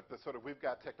quickly, but the sort of we've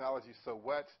got technology, so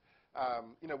what?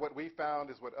 What we found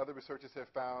is what other researchers have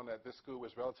found, that this school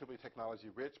was relatively technology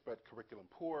rich but curriculum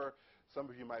poor. Some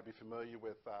of you might be familiar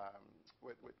with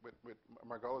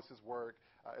Margolis's work,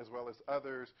 as well as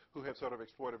others who have sort of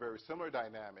explored a very similar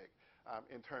dynamic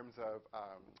in terms of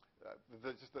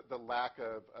the lack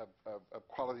of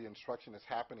quality instruction that's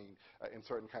happening in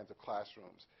certain kinds of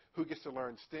classrooms. Who gets to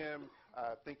learn STEM?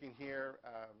 Thinking here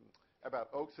about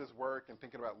Oakes's work and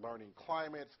thinking about learning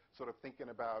climates, sort of thinking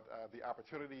about the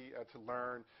opportunity to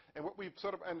learn. And what we've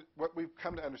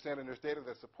come to understand, and there's data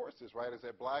that supports this, right, is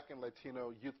that Black and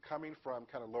Latino youth coming from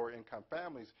kind of lower income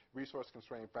families,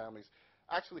 resource-constrained families,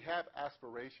 actually have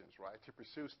aspirations, right, to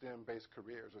pursue STEM-based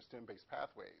careers or STEM-based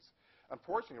pathways.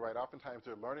 Unfortunately, right, oftentimes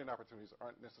their learning opportunities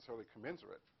aren't necessarily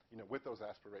commensurate, with those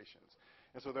aspirations.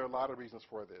 And so there are a lot of reasons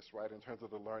for this, right, in terms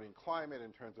of the learning climate,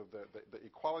 in terms of the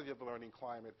equality of the learning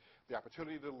climate, the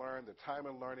opportunity to learn, the time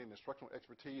of learning, instructional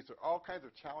expertise. There are all kinds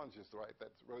of challenges, right,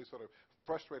 that really sort of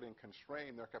frustrate and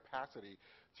constrain their capacity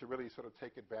to really sort of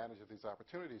take advantage of these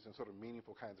opportunities in sort of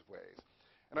meaningful kinds of ways.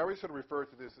 And I already sort of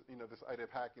referred to this, this idea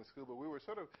of hacking school, but we were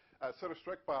sort of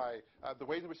struck by the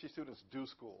ways in which these students do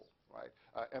school, right,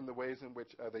 and the ways in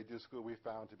which they do school we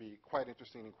found to be quite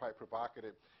interesting and quite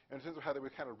provocative in terms of how they were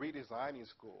kind of redesigning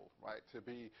school, right, to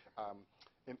be,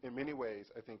 in many ways,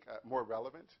 I think, more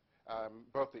relevant,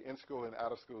 both the in-school and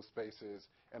out-of-school spaces,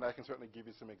 and I can certainly give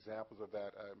you some examples of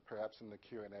that perhaps in the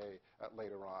Q&A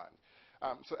later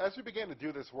on. So as we began to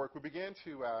do this work, we began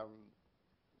to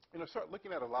start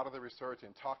looking at a lot of the research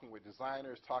and talking with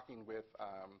designers, talking with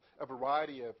a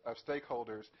variety of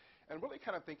stakeholders, and really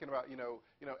kind of thinking about,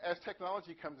 as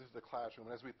technology comes into the classroom,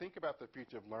 and as we think about the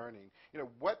future of learning,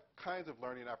 what kinds of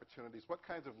learning opportunities, what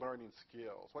kinds of learning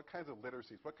skills, what kinds of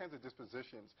literacies, what kinds of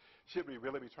dispositions should we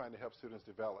really be trying to help students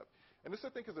develop? And this, I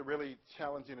think, is a really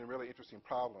challenging and really interesting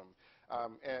problem.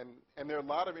 And there are a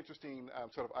lot of interesting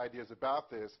sort of ideas about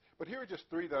this, but here are just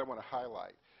three that I want to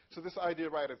highlight. So this idea,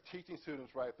 right, of teaching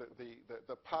students, right,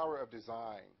 the power of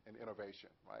design and innovation,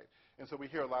 right? And so we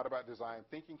hear a lot about design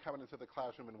thinking coming into the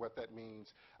classroom and what that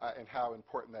means and how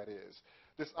important that is.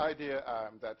 This idea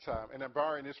and I'm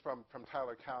borrowing this from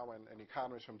Tyler Cowan, an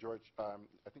economist from George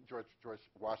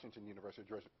Washington University,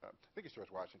 George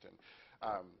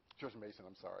Mason,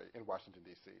 I'm sorry, in Washington,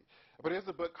 D.C. But here's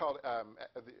a book called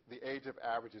The Age of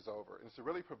Average is Over, and it's a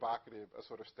really provocative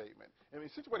sort of statement. I mean,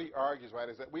 essentially what he argues, right,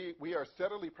 is that we are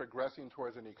steadily progressing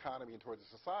towards an economy and towards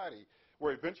a society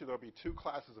where eventually there'll be two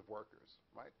classes of workers,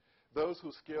 right? Those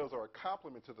whose skills are a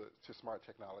complement to smart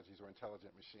technologies or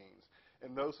intelligent machines,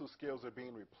 and those whose skills are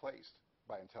being replaced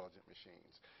by intelligent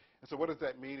machines. And so what does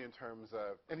that mean in terms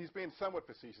of, and he's being somewhat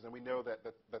facetious, and we know that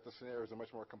the scenarios are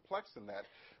much more complex than that,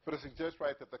 but it suggests,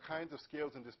 right, that the kinds of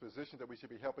skills and dispositions that we should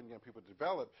be helping young people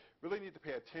develop really need to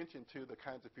pay attention to the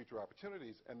kinds of future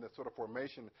opportunities and the sort of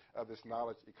formation of this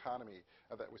knowledge economy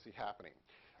that we see happening.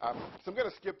 So I'm going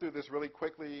to skip through this really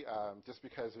quickly just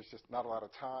because there's just not a lot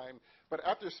of time. But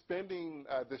after spending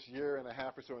this year and a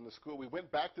half or so in the school, we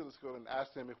went back to the school and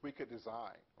asked them if we could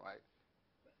design, right,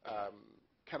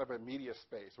 kind of a media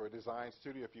space or a design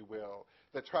studio, if you will,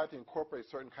 that tried to incorporate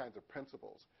certain kinds of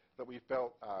principles that we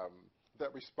felt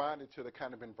that responded to the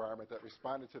kind of environment, that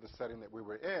responded to the setting that we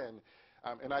were in.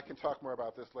 And I can talk more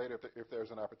about this later if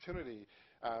there's an opportunity.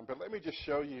 But let me just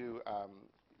show you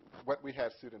what we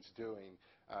had students doing.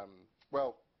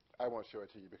 Well, I won't show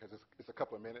it to you because it's a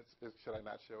couple of minutes. Should I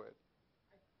not show it?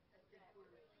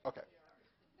 Okay.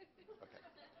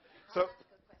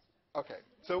 Okay.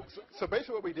 So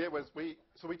basically what we did was we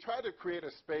tried to create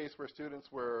a space where students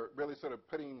were really sort of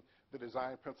putting the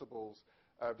design principles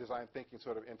of design thinking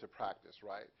sort of into practice,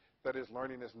 right? That is,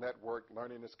 learning as networked,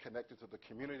 learning as connected to the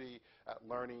community,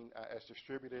 learning as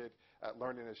distributed,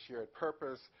 learning as shared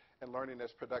purpose, and learning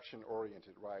as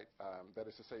production-oriented, right? That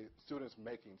is to say, students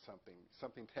making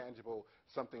something tangible,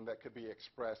 something that could be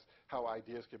expressed, how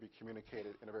ideas could be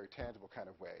communicated in a very tangible kind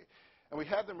of way. And we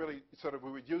had them really sort of,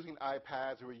 we were using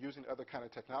iPads, we were using other kind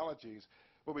of technologies,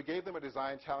 but we gave them a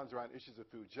design challenge around issues of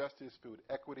food justice, food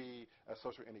equity,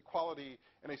 social inequality,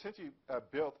 and they essentially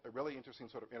built a really interesting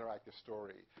sort of interactive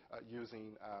story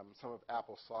using some of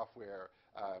Apple's software,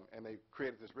 and they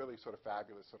created this really sort of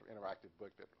fabulous sort of interactive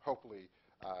book that hopefully,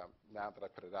 now that I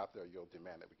put it out there, you'll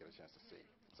demand that we get a chance to see.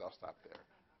 So I'll stop there.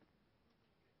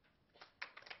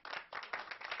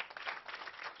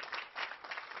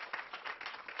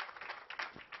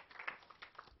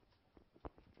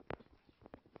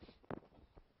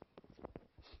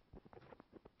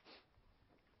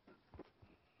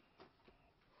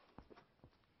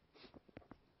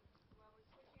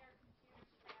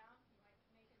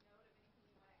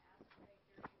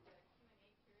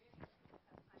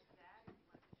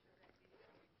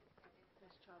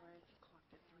 Chaudhry, I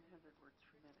clocked at 300 words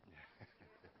per minute.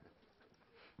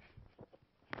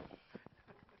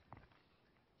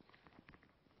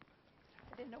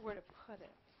 I didn't know where to put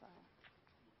it, so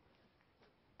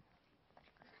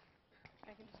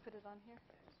I can just put it on here.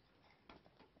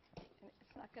 And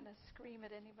it's not going to scream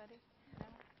at anybody. No?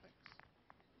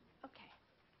 Okay.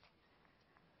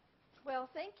 Well,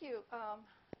 thank you,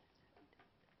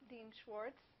 Dean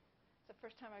Schwartz. It's the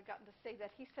first time I've gotten to say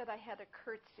that. He said I had a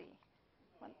curtsy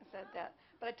when I said that.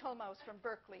 But I told him I was from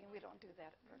Berkeley, and we don't do that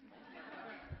at Berkeley.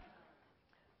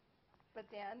 But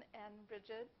Dan and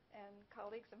Brigid and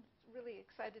colleagues, I'm really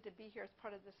excited to be here as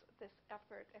part of this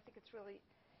effort. I think it's really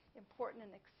important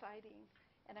and exciting,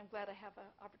 and I'm glad I have an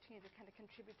opportunity to kind of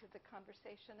contribute to the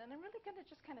conversation. And I'm really going to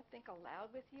just kind of think aloud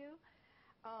with you.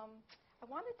 I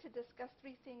wanted to discuss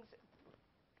three things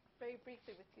very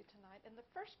briefly with you tonight. And the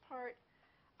first part,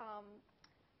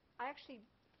 I actually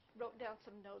wrote down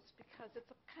some notes because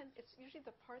it's usually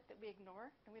the part that we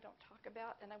ignore and we don't talk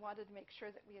about, and I wanted to make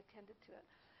sure that we attended to it.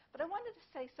 But I wanted to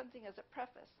say something as a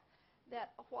preface,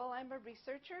 that while I'm a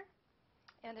researcher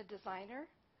and a designer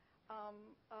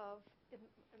of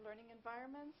learning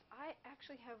environments, I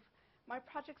actually my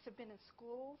projects have been in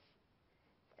schools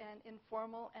and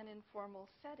informal and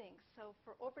informal settings. So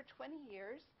for over 20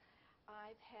 years,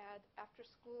 I've had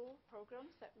after-school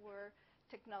programs that were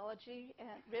technology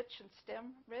and rich and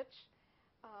STEM rich,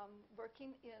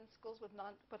 working in schools with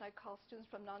what I call students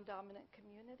from non-dominant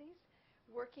communities,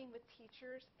 working with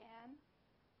teachers and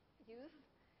youth.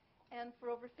 And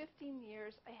for over 15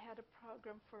 years, I had a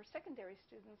program for secondary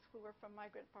students who were from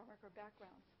migrant farm worker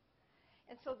backgrounds.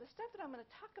 And so the stuff that I'm going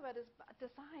to talk about is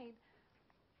design,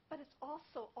 but it's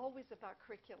also always about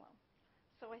curriculum.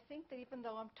 So I think that even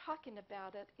though I'm talking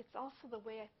about it, it's also the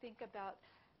way I think about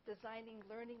designing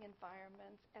learning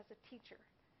environments as a teacher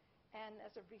and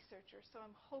as a researcher. So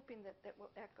I'm hoping that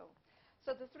will echo.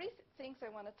 So the three things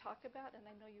I want to talk about, and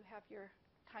I know you have your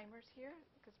timers here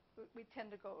because we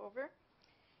tend to go over,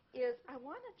 is I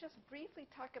want to just briefly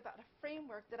talk about a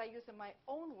framework that I use in my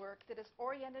own work that is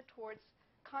oriented towards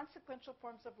consequential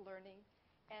forms of learning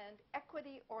and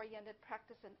equity-oriented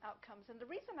practice and outcomes. And the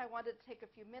reason I wanted to take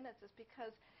a few minutes is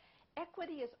because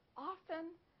equity is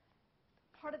often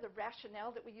part of the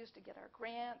rationale that we use to get our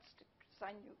grants, to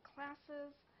design new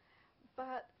classes,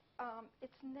 but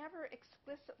it's never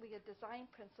explicitly a design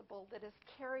principle that is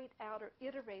carried out or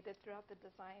iterated throughout the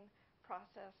design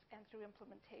process and through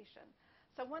implementation.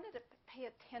 So I wanted to pay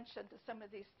attention to some of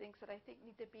these things that I think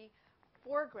need to be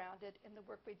foregrounded in the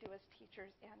work we do as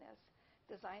teachers and as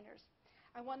designers.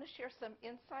 I want to share some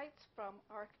insights from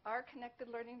our Connected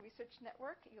Learning Research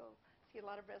Network. You'll see a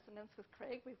lot of resonance with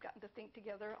Craig. We've gotten to think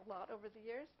together a lot over the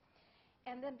years.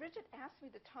 And then Brigid asked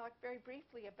me to talk very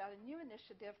briefly about a new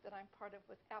initiative that I'm part of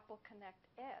with Apple Connect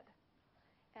Ed,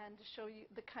 and to show you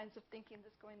the kinds of thinking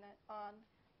that's going on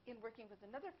in working with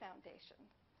another foundation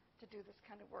to do this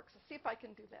kind of work. So see if I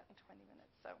can do that in 20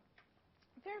 minutes. So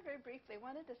very, very briefly, I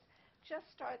wanted to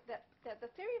just start that the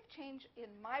theory of change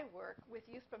in my work with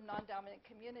youth from non-dominant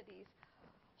communities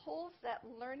holds that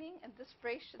learning, and this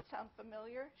phrase should sound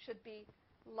familiar, should be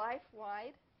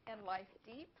life-wide and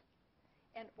life-deep,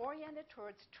 and oriented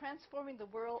towards transforming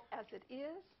the world as it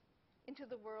is into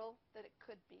the world that it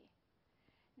could be.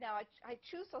 Now, I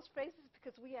choose those phrases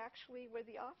because we actually were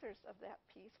the authors of that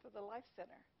piece for the Life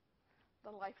Center,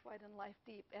 the life-wide and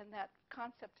life-deep, and that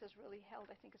concept has really held.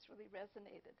 I think it's really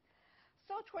resonated.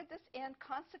 So toward this end,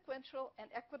 consequential and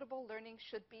equitable learning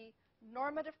should be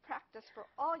normative practice for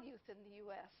all youth in the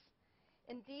U.S.,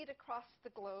 indeed across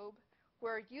the globe,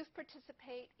 where youth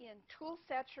participate in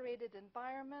tool-saturated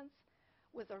environments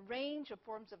with a range of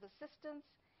forms of assistance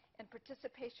and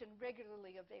participation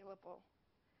regularly available.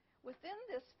 Within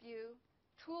this view,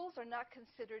 tools are not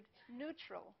considered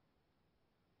neutral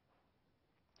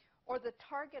or the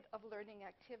target of learning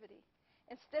activity.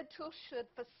 Instead, tools should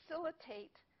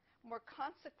facilitate more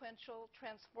consequential,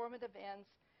 transformative ends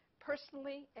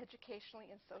personally, educationally,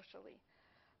 and socially.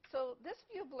 So this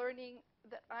view of learning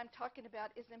that I'm talking about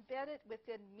is embedded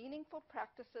within meaningful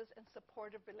practices and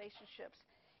supportive relationships.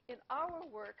 In our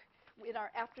work, in our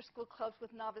after-school clubs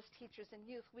with novice teachers and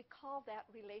youth, we call that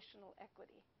relational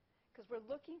equity, because we're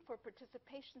looking for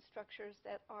participation structures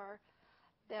that are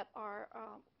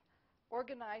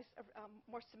organized,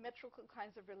 more symmetrical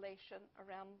kinds of relation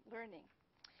around learning.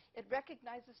 It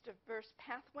recognizes diverse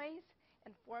pathways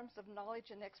and forms of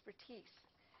knowledge and expertise.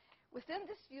 Within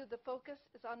this view, the focus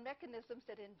is on mechanisms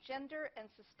that engender and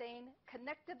sustain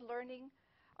connected learning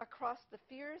across the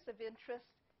spheres of interest,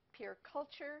 peer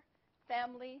culture,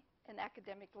 family, and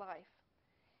academic life.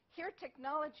 Here,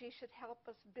 technology should help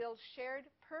us build shared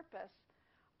purpose,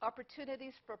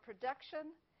 opportunities for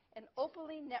production, and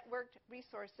openly networked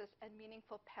resources and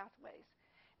meaningful pathways.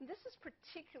 And this is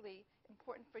particularly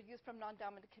important for youth from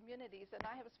non-dominant communities, and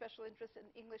I have a special interest in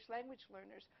English language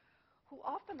learners who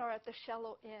often are at the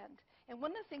shallow end. And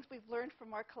one of the things we've learned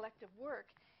from our collective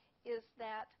work is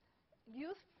that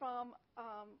youth from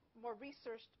more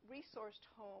resourced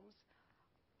homes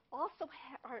also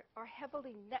are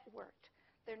heavily networked.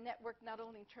 They're networked not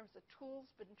only in terms of tools,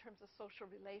 but in terms of social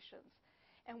relations.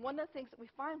 And one of the things that we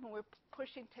find when we're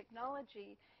pushing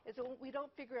technology is that we don't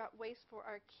figure out ways for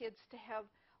our kids to have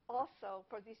also,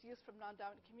 for these youth from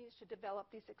non-dominant communities, to develop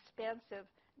these expansive,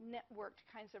 networked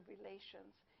kinds of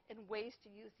relations and ways to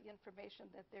use the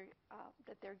information that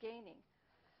they're gaining.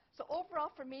 So overall,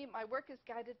 for me, my work is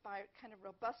guided by kind of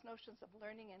robust notions of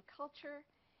learning and culture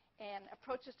and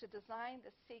approaches to design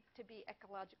that seek to be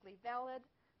ecologically valid,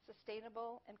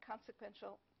 sustainable, and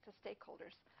consequential to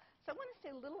stakeholders. So I want to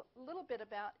say a little bit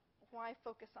about why I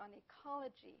focus on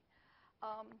ecology.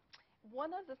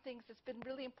 One of the things that's been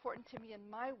really important to me in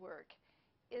my work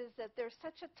is that there's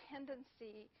such a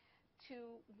tendency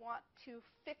to want to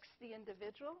fix the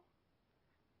individual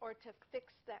or to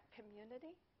fix that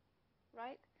community,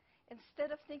 right? Instead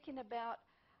of thinking about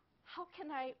how can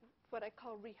I, what I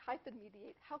call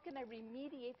re-hyphen-mediate, how can I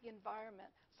remediate the environment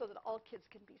so that all kids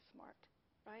can be smart,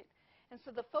 right? And so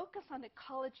the focus on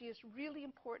ecology is really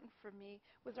important for me,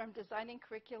 whether I'm designing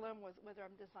curriculum, whether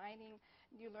I'm designing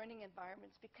new learning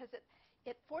environments, because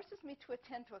it forces me to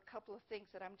attend to a couple of things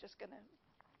that I'm just going to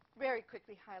very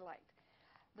quickly highlight.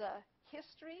 The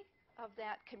history of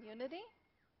that community,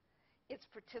 its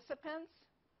participants,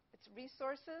 its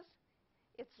resources,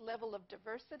 its level of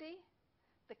diversity,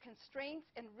 the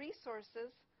constraints and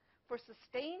resources for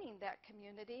sustaining that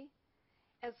community,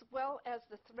 as well as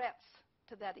the threats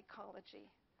to that ecology.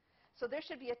 So there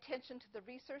should be attention to the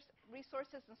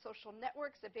resources and social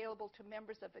networks available to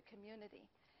members of a community.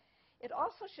 It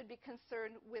also should be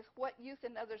concerned with what youth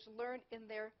and others learn in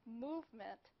their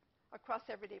movement across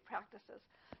everyday practices.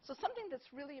 So something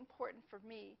that's really important for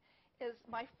me is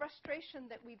my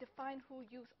frustration that we define who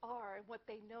youth are and what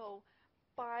they know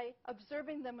by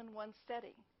observing them in one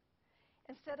setting,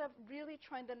 instead of really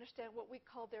trying to understand what we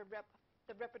call the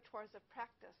repertoires of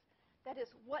practice. That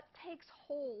is, what takes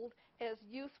hold as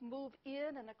youth move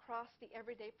in and across the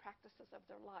everyday practices of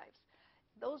their lives.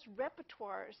 Those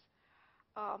repertoires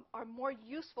are more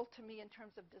useful to me in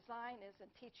terms of design as in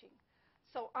teaching.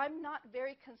 So I'm not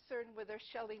very concerned whether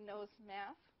Shelley knows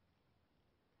math,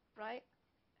 right,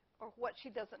 or what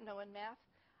she doesn't know in math.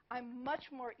 I'm much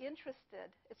more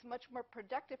interested, it's much more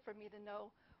productive for me to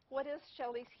know what is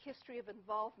Shelley's history of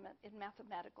involvement in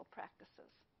mathematical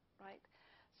practices, right?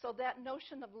 So that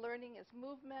notion of learning as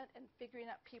movement and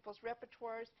figuring out people's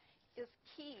repertoires is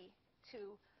key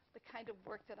to the kind of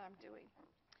work that I'm doing.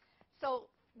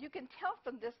 So you can tell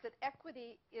from this that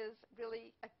equity is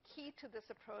really a key to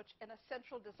this approach and a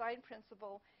central design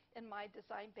principle in my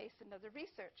design-based and other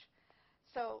research.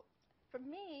 So for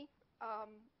me,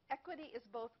 equity is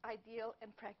both ideal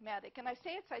and pragmatic. And I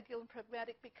say it's ideal and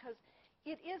pragmatic because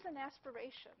it is an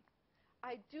aspiration.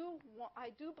 I do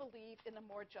believe in a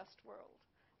more just world.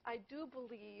 I do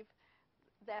believe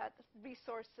that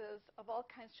resources of all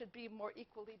kinds should be more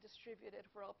equally distributed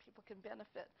where all people can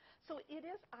benefit. So it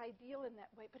is ideal in that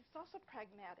way, but it's also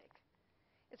pragmatic.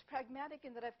 It's pragmatic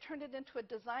in that I've turned it into a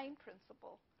design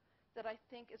principle that I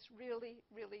think is really,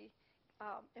 really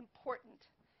important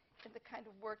in the kind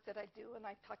of work that I do, and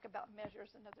I talk about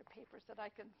measures in other papers that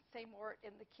I can say more in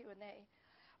the Q&A.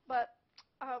 But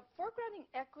foregrounding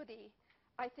equity,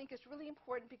 I think, is really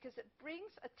important because it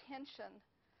brings attention,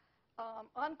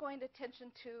 ongoing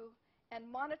attention to, and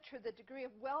monitor the degree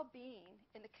of well-being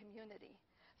in the community.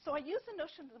 So I use the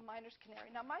notion of the miner's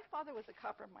canary. Now, my father was a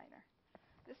copper miner.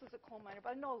 This is a coal miner,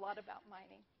 but I know a lot about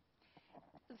mining.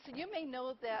 So you may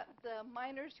know that the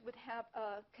miners would have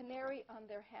a canary on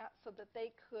their hat so that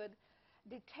they could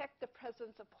detect the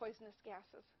presence of poisonous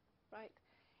gases, right?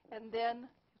 And then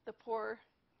the poor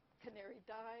canary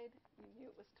died. You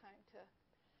knew it was time to,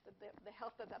 the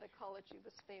health of that ecology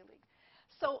was failing.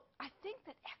 So I think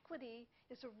that equity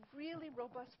is a really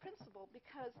robust principle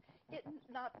because it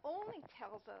not only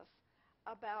tells us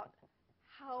about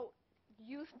how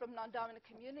youth from non-dominant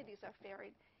communities are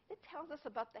faring, it tells us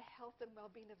about the health and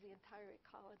well-being of the entire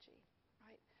ecology,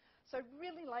 right? So I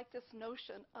really like this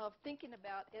notion of thinking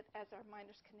about it as our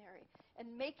miner's canary and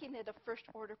making it a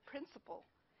first-order principle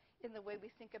in the way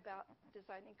we think about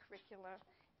designing curricula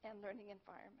and learning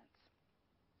environments.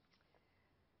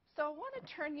 So I want to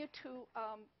turn you to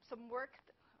some work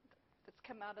that's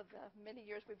come out of the many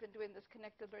years we've been doing this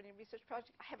Connected Learning Research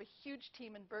Project. I have a huge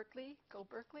team in Berkeley, go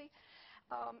Berkeley,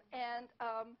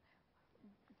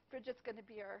 Brigid's going to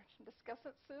be our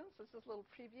discussant soon, so this is a little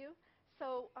preview.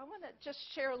 So I want to just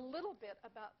share a little bit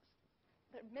about,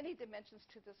 there are many dimensions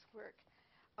to this work,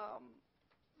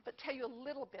 but tell you a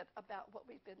little bit about what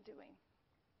we've been doing.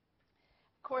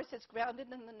 Of course, it's grounded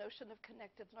in the notion of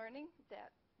connected learning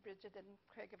that Brigid and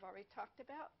Craig have already talked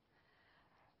about.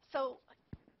 So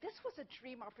this was a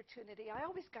dream opportunity. I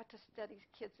always got to study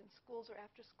kids in schools or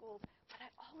after schools, but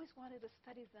I always wanted to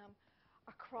study them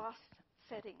across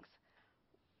settings,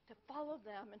 to follow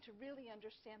them and to really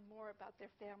understand more about their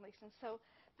families. And so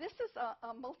this is a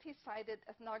multi-sided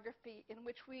ethnography in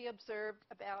which we observed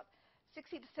about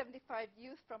 60 to 75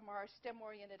 youth from our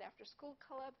STEM-oriented after-school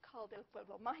club called El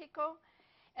Pueblo Mágico,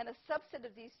 and a subset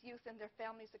of these youth and their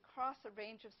families across a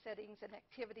range of settings and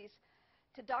activities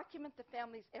to document the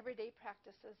families' everyday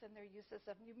practices and their uses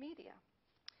of new media.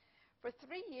 For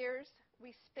 3 years,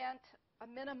 we spent a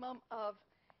minimum of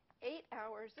 8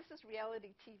 hours. This is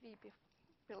reality TV,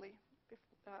 really,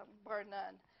 bar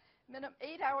none.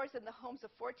 8 hours in the homes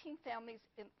of 14 families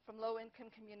from low-income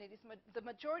communities, the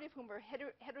majority of whom were a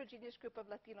heterogeneous group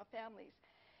of Latino families.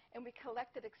 And we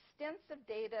collected extensive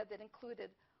data that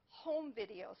included home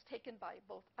videos taken by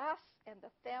both us and the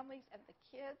families and the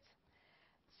kids.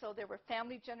 So there were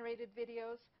family-generated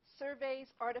videos,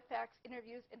 surveys, artifacts,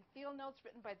 interviews, and field notes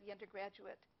written by the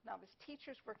undergraduate novice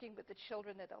teachers working with the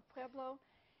children at El Pueblo,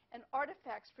 and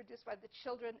artifacts produced by the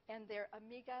children and their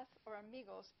amigas or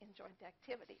amigos in joint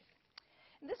activity.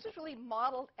 And this was really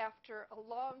modeled after a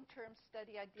long-term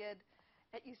study I did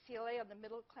at UCLA on the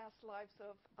middle-class lives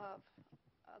of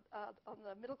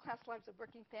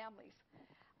working families.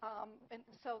 And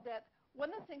so that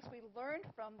one of the things we learned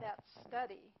from that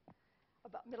study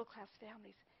about middle-class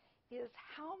families is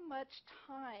how much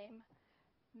time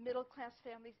middle-class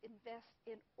families invest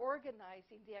in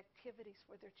organizing the activities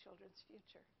for their children's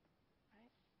future.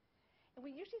 And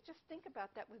we usually just think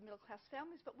about that with middle-class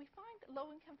families, but we find that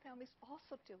low-income families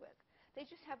also do it. They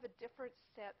just have a different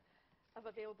set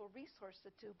of available resources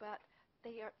to do, but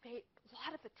they pay a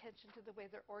lot of attention to the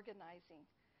way they're organizing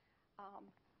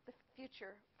the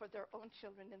future for their own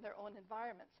children in their own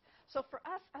environments. So for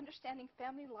us, understanding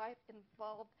family life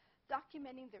involved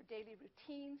documenting their daily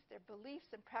routines, their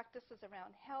beliefs and practices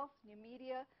around health, new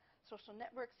media, social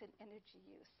networks, and energy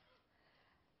use.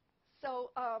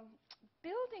 So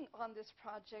building on this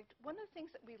project, one of the things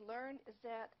that we learned is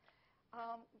that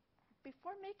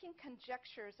before making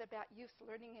conjectures about youth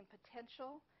learning and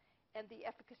potential and the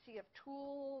efficacy of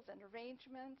tools and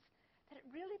arrangements, that it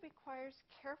really requires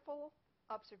careful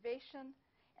observation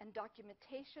and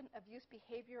documentation of youth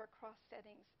behavior across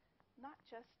settings, not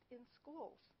just in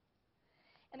schools.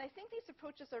 And I think these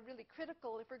approaches are really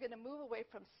critical if we're going to move away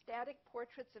from static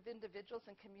portraits of individuals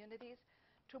and communities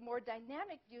to more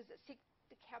dynamic views that seek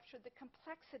to capture the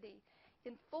complexity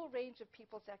in full range of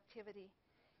people's activity,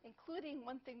 including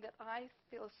one thing that I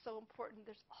feel is so important.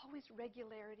 There's always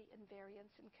regularity and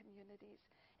variance in communities,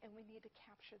 and we need to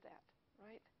capture that,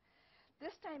 right?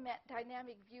 This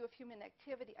dynamic view of human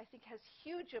activity, I think, has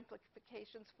huge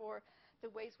implications for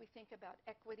the ways we think about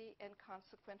equity and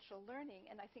consequential learning,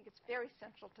 and I think it's very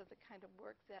central to the kind of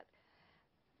work that,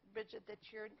 Brigid, that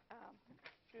your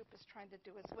group is trying to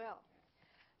do as well.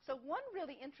 So one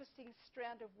really interesting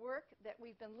strand of work that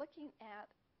we've been looking at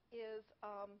is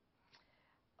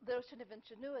the notion of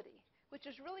ingenuity, which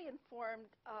is really informed,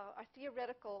 our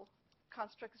theoretical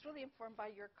construct is really informed by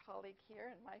your colleague here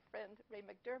and my friend Ray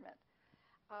McDermott,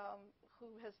 who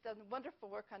has done wonderful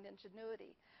work on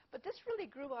ingenuity. But this really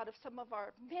grew out of some of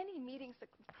our many meetings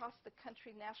across the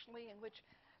country nationally in which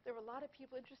there were a lot of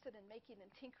people interested in making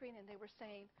and tinkering, and they were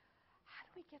saying, how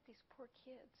do we get these poor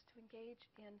kids to engage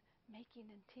in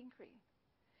making and tinkering?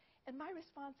 And my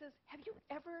response is, have you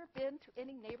ever been to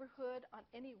any neighborhood on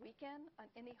any weekend,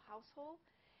 on any household?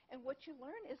 And what you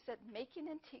learn is that making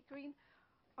and tinkering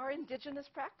are indigenous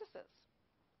practices.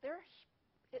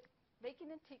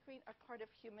 Making and tinkering are part of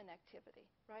human activity,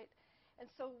 right? And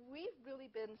so we've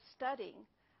really been studying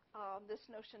this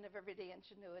notion of everyday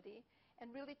ingenuity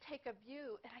and really take a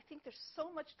view. And I think there's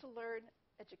so much to learn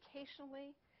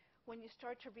educationally when you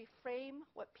start to reframe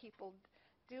what people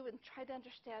do and try to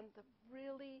understand the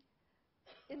really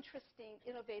interesting,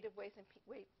 innovative ways in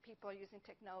people are using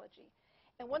technology.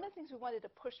 And one of the things we wanted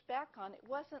to push back on, it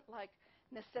wasn't like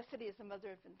necessity is the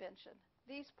mother of invention.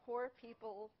 These poor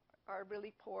people are really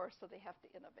poor, so they have to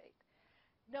innovate.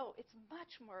 No, it's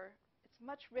much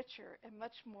richer and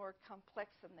much more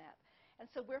complex than that. And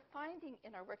so we're finding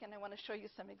in our work, and I want to show you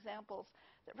some examples,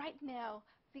 that right now,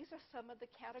 these are some of the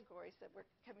categories that we're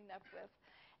coming up with.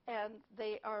 And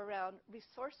they are around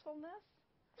resourcefulness,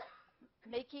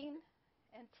 making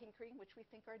and tinkering, which we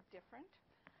think are different,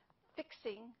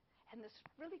 fixing, and this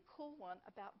really cool one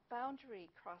about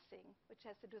boundary crossing, which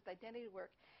has to do with identity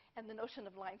work, and the notion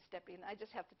of line stepping. I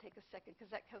just have to take a second because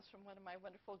that comes from one of my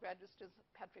wonderful graduate students,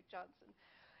 Patrick Johnson,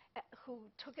 who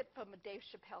took it from a Dave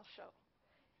Chappelle show.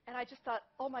 And I just thought,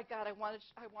 oh my God, I want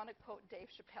to quote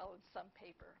Dave Chappelle in some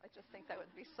paper. I just think that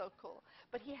would be so cool.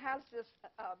 But he has this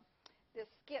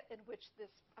skit in which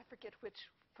this, I forget which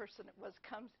person it was,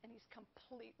 comes and he's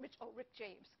Rick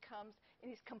James comes and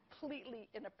he's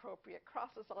completely inappropriate,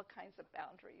 crosses all kinds of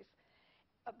boundaries.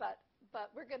 But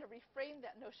we're going to reframe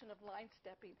that notion of line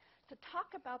stepping to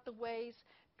talk about the ways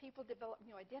people develop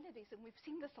new identities. And we've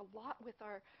seen this a lot with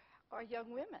our young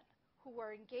women who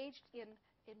are engaged in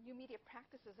new media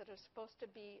practices that are supposed to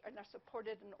be and are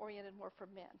supported and oriented more for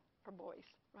men, for boys,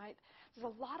 right? There's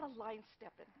a lot of line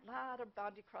stepping, a lot of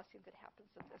boundary crossing that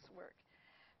happens in this work.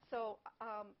 So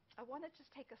I want to just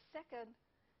take a second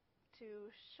to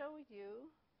show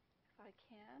you, if I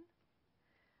can,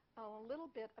 a little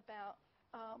bit about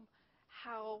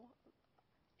how,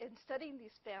 in studying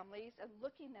these families and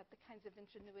looking at the kinds of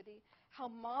ingenuity,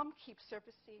 how mom keeps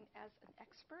surfacing as an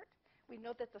expert. We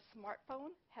know that the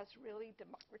smartphone has really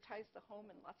democratized the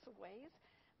home in lots of ways,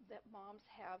 that moms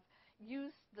have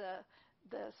used the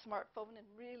smartphone in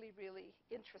really, really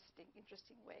interesting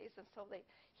ways. And so they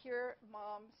hear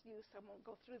moms use, I won't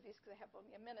go through these because I have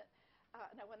only a minute,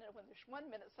 and I want to know when there's 1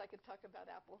 minute so I can talk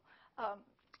about Apple.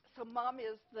 So mom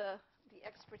is the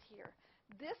expert here.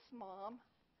 This mom,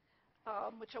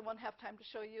 which I won't have time to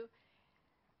show you,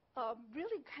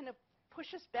 really kind of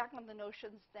pushes back on the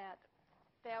notions that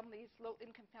families,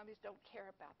 low-income families, don't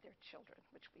care about their children,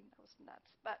 which we know is nuts.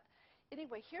 But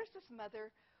anyway, here's this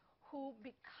mother who,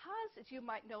 because, as you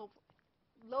might know,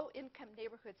 low-income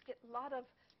neighborhoods get a lot of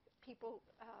people,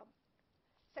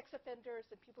 sex offenders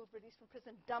and people released from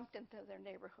prison dumped into their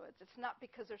neighborhoods. It's not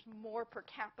because there's more per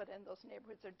capita in those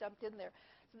neighborhoods. They're dumped in there.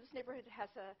 So this neighborhood has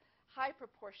a high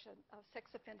proportion of sex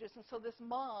offenders. And so this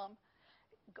mom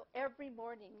every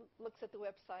morning looks at the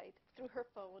website through her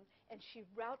phone, and she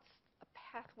routes a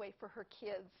pathway for her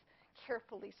kids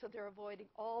carefully so they're avoiding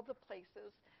all the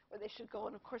places where they should go.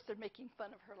 And, of course, they're making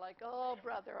fun of her like, oh,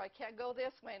 brother, I can't go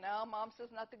this way now. Mom says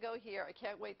not to go here. I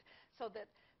can't wait. So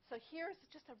here's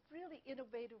just a really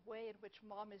innovative way in which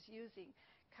mom is using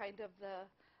kind of the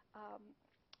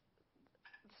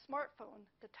smartphone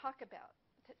to talk about,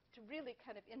 to really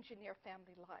kind of engineer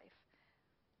family life.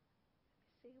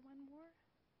 Let me see one more.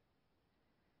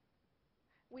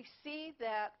 We see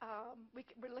that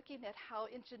we're looking at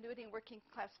how ingenuity in working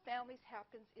class families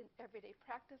happens in everyday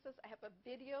practices. I have a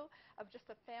video of just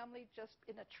a family just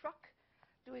in a truck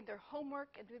doing their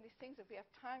homework and doing these things. If we have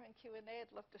time in Q&A,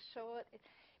 I'd love to show it.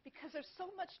 Because there's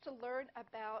so much to learn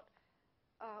about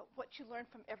what you learn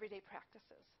from everyday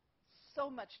practices. So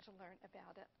much to learn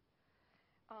about it.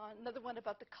 Another one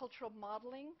about the cultural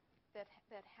modeling that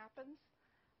happens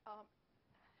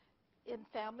in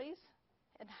families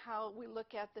and how we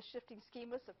look at the shifting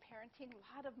schemas of parenting, a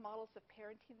lot of models of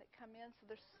parenting that come in. So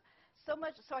there's so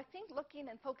much. So I think looking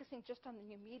and focusing just on the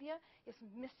new media is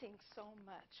missing so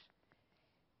much,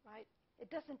 right?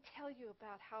 It doesn't tell you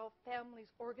about how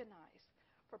families organize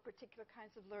for particular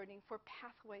kinds of learning, for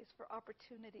pathways, for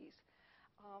opportunities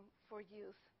for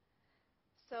youth.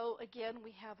 So again,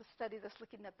 we have a study that's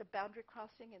looking at the boundary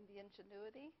crossing and the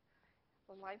ingenuity,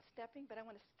 the line stepping, but I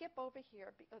want to skip over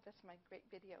here. Oh, that's my great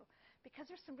video.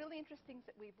 Because there's some really interesting things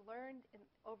that we've learned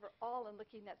overall in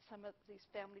looking at some of these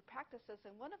family practices,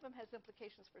 and one of them has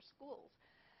implications for schools.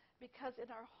 Because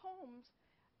in our homes,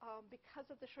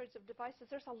 because of the shortage of devices,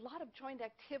 there's a lot of joint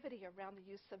activity around the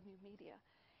use of new media.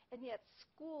 And yet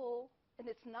school,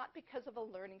 and it's not because of a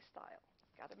learning style.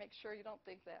 Got to make sure you don't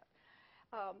think that.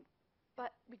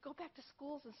 But we go back to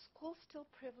schools, and schools still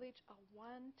privilege a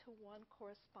one-to-one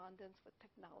correspondence with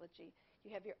technology.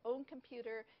 You have your own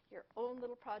computer, your own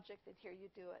little project, and here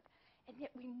you do it. And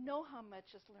yet we know how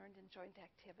much is learned in joint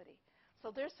activity.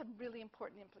 So there's some really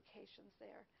important implications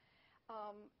there.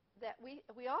 That we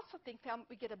also think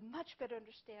we get a much better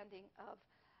understanding of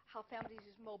how families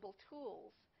use mobile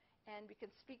tools, and we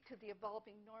can speak to the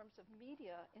evolving norms of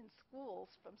media in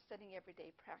schools from studying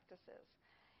everyday practices.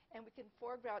 And we can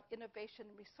foreground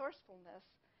innovation and resourcefulness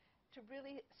to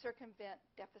really circumvent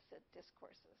deficit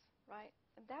discourses, right?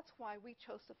 And that's why we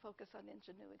chose to focus on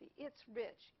ingenuity. It's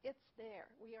rich. It's there.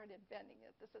 We aren't inventing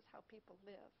it. This is how people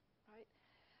live, right?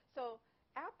 So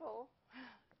Apple,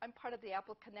 I'm part of the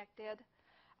Apple Connect Ed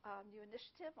new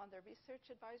initiative on their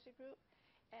research advisory group.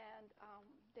 And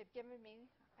they've given me,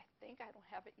 I think, I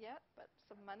don't have it yet, but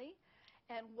some money.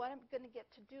 And what I'm going to get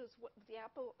to do is what the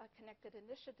Apple Connected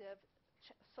Initiative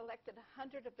selected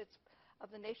 100 of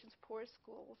the nation's poorest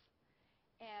schools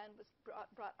and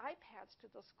brought iPads to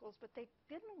those schools, but they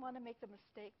didn't want to make the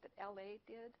mistake that LA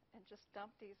did and just dump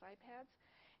these iPads.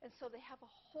 And so they have a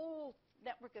whole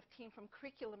network of team, from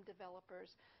curriculum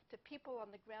developers to people on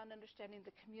the ground understanding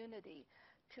the community,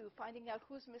 to finding out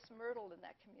who's Miss Myrtle in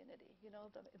that community, you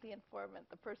know, the informant,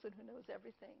 the person who knows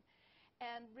everything.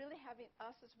 And really having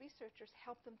us as researchers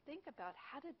help them think about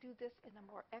how to do this in a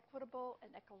more equitable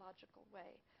and ecological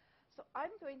way. So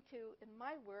I'm going to, in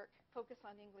my work, focus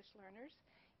on English learners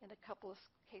in a couple of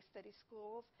case study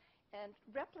schools and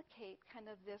replicate kind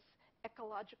of this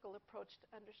ecological approach to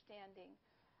understanding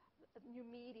new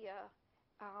media,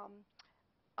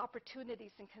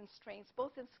 opportunities and constraints,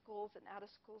 both in schools and out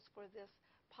of schools, for this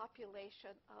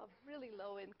population of really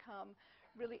low income,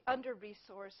 really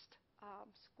under-resourced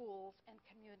schools and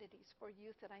communities for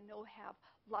youth that I know have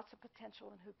lots of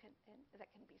potential and that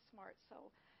can be smart.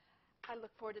 So I look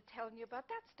forward to telling you about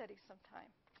that study sometime.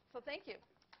 So thank you.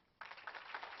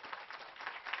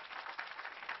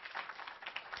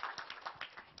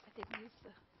 I didn't use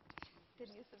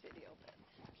the video, but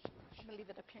I'm going to leave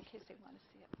it up here in case they want to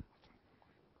see it.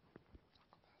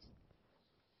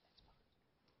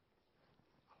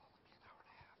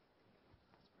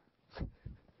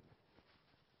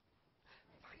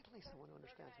 Someone who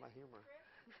understands my humor.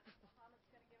 Kris, Muhammed's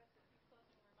going to give us a few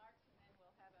closing remarks, and then we'll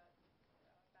have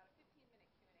about a 15-minute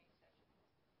Q&A session.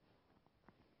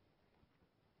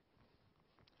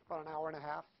 About an hour and a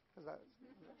half. Is that?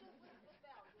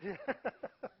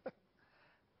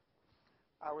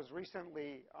 I was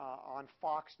recently on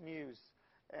Fox News,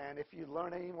 and if you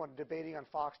learn anyone debating on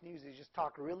Fox News, you just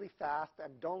talk really fast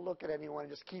and don't look at anyone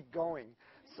and just keep going.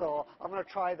 So I'm going to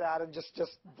try that and just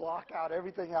block out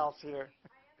everything else here.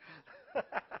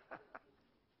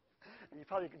 And you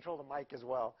probably control the mic as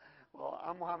well. Well,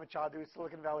 I'm Muhammed Chaudhry,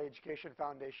 Silicon Valley Education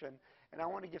Foundation, and I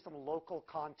want to give some local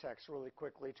context really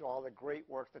quickly to all the great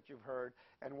work that you've heard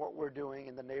and what we're doing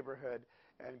in the neighborhood.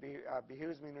 And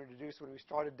behooves me to introduce, when we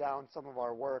started down some of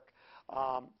our work,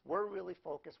 we're really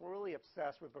focused, we're really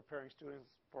obsessed with preparing students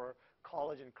for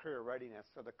college and career readiness.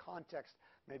 So the context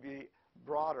may be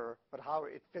broader, but how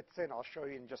it fits in, I'll show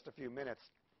you in just a few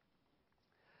minutes.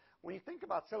 When you think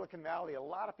about Silicon Valley, a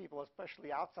lot of people,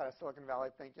 especially outside of Silicon Valley,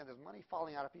 think, you know, there's money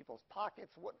falling out of people's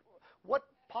pockets. What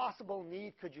possible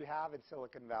need could you have in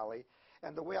Silicon Valley?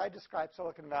 And the way I describe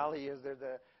Silicon Valley is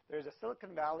there's a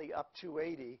Silicon Valley up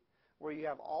 280, where you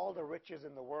have all the riches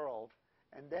in the world,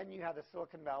 And then you have the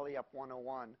Silicon Valley Up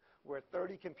 101, where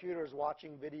 30 computers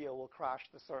watching video will crash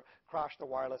the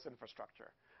wireless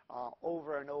infrastructure.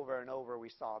 Over and over and over we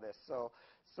saw this. So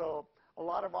a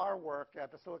lot of our work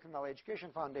at the Silicon Valley Education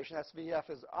Foundation, SVF,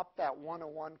 is up that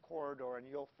 101 corridor, and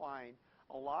you'll find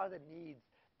a lot of the needs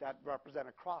that represent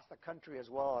across the country as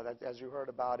well, as you heard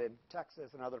about in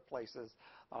Texas and other places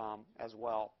as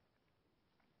well.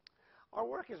 Our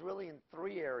work is really in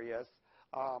three areas.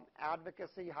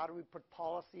 Advocacy, how do we put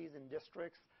policies in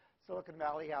districts? Silicon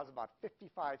Valley has about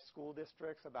 55 school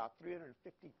districts, about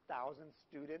 350,000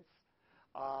 students,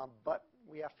 but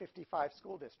we have 55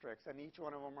 school districts, and each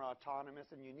one of them are autonomous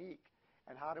and unique.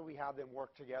 And how do we have them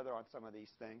work together on some of these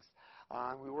things?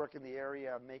 We work in the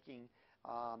area of making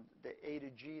the A to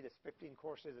G, this 15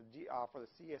 courses for the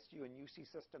CSU and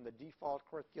UC system, the default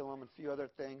curriculum, and a few other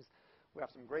things. We have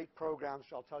some great programs,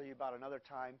 which I'll tell you about another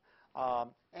time,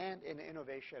 and in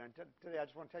innovation. And today I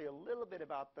just want to tell you a little bit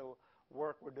about the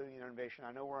work we're doing in innovation.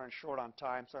 I know we're short on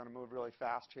time, so I'm going to move really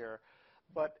fast here.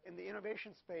 But in the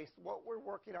innovation space, what we're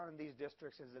working on in these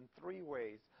districts is in three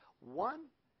ways. One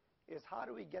is how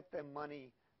do we get them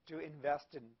money to invest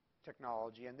in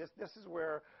technology? And this is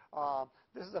where,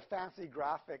 this is a fancy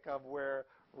graphic of where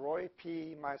Roy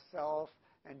P., myself,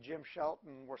 and Jim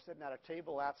Shelton were sitting at a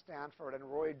table at Stanford, and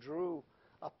Roy drew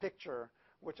a picture,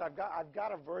 which I've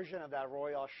got a version of that,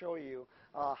 Roy. I'll show you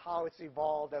how it's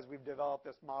evolved as we've developed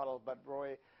this model. But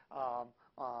Roy,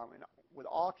 with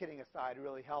all kidding aside,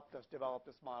 really helped us develop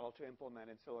this model to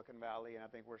implement in Silicon Valley, and I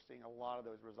think we're seeing a lot of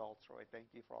those results, Roy. Thank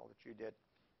you for all that you did.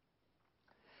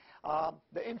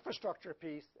 The infrastructure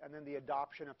piece, and then the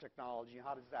adoption of technology.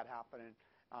 How does that happen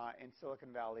in Silicon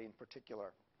Valley in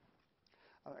particular?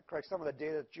 Craig, some of the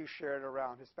data that you shared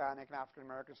around Hispanic and African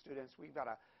American students, we've got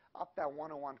up that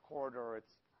 101 corridor.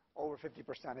 It's over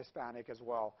 50% Hispanic as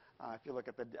well, if you look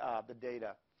at the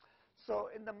data. So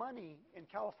in the money, in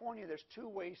California, there's two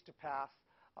ways to pass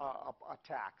a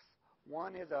tax.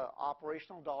 One is an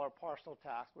operational dollar parcel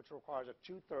tax, which requires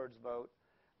a 2/3 vote.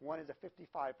 One is a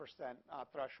 55%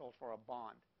 threshold for a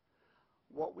bond.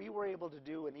 What we were able to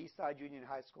do in Eastside Union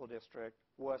High School District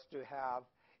was to have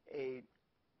a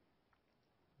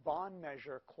bond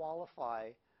measure qualify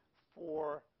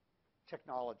for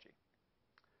technology.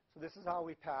 So this is how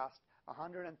we passed a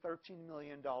 $113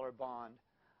 million bond,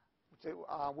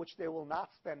 which they will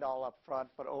not spend all up front,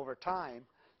 but over time.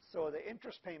 So the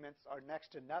interest payments are next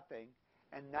to nothing,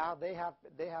 and now they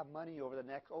have money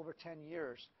over 10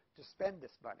 years to spend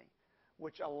this money,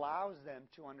 which allows them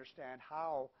to understand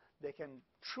how they can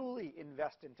truly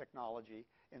invest in technology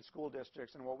in school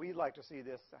districts. And what we'd like to see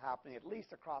this happening at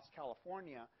least across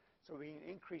California, so we can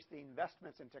increase the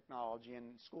investments in technology,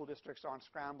 and school districts aren't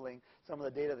scrambling. Some of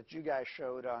the data that you guys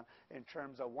showed in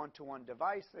terms of one-to-one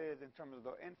devices, in terms of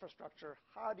the infrastructure,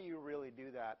 how do you really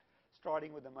do that?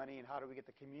 Starting with the money, and how do we get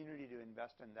the community to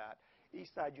invest in that?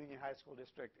 Eastside Union High School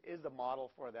District is the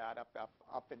model for that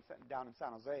down in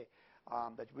San Jose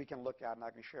that we can look at, and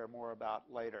I can share more about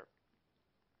later.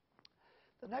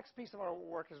 The next piece of our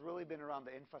work has really been around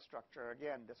the infrastructure.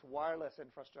 Again, this wireless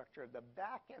infrastructure, the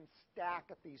back-end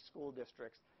stack at these school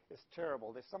districts is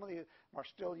terrible. Some of these are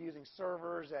still using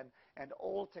servers and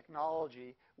old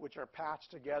technology, which are patched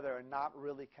together and not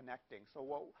really connecting.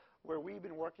 So where we've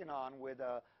been working on with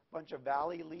a bunch of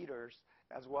Valley leaders,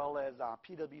 as well as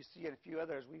PwC and a few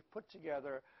others, we've put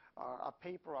together a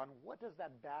paper on what does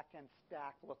that back-end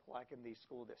stack look like in these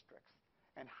school districts,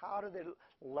 and how do they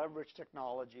leverage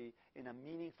technology in a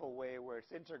meaningful way where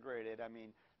it's integrated. I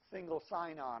mean, single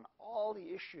sign-on, all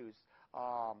the issues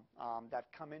that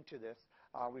come into this.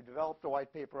 We developed a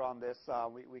white paper on this.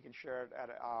 We can share it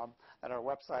at our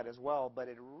website as well, but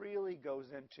it really goes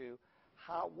into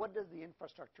what does the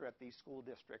infrastructure at these school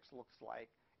districts looks like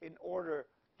in order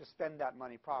to spend that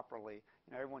money properly.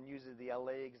 You know, everyone uses the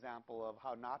LA example of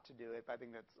how not to do it, but I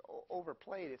think that's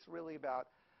overplayed. It's really about,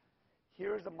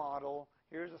 here's a model,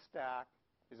 here's a stack,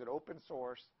 is it open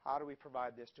source, how do we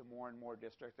provide this to more and more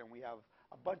districts, and we have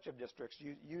a bunch of districts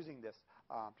using this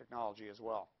technology as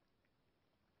well.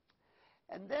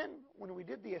 And then when we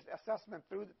did the assessment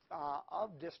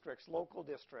of districts, local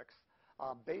districts,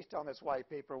 based on this white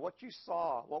paper, what we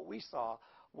saw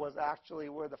was actually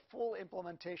where the full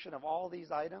implementation of all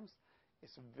these items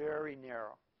is very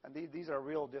narrow. And these are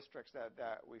real districts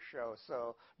that we show.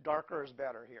 So darker is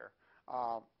better here.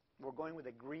 We're going with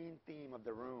a green theme of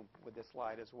the room with this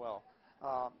slide as well.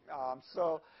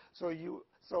 So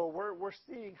we're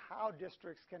seeing how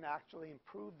districts can actually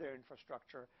improve their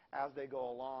infrastructure as they go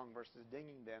along versus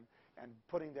dinging them and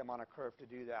putting them on a curve to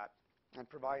do that and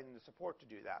providing the support to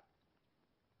do that.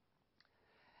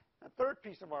 The third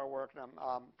piece of our work, and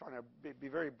I'm trying to be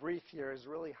very brief here, is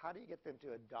really how do you get them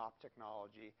to adopt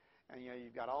technology? And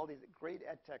you've got all these great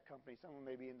ed tech companies, some of them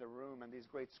may be in the room, and these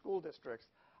great school districts.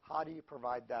 How do you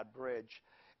provide that bridge?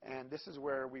 And this is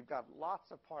where we've got lots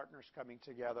of partners coming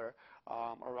together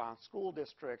around school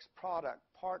districts, product,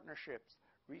 partnerships,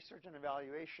 research and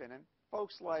evaluation, and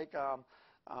folks like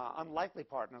unlikely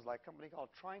partners, like a company called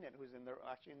Trinet, who's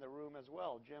actually in the room as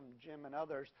well, Jim and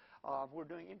others, who are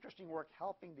doing interesting work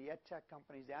helping the ed tech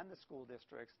companies and the school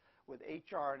districts with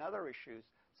HR and other issues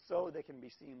so they can be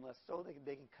seamless, so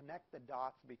they can connect the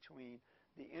dots between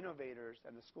the innovators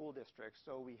and the school districts,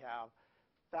 so we have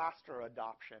faster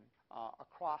adoption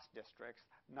across districts,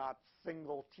 not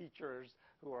single teachers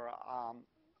who are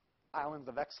islands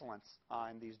of excellence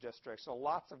in these districts. So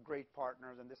lots of great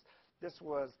partners, and this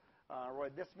was, Roy,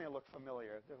 this may look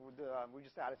familiar. We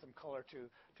just added some color to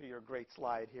your great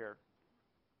slide here.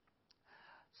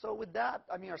 So with that,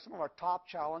 I mean, are some of our top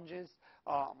challenges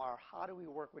are how do we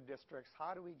work with districts?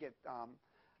 How do we get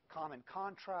common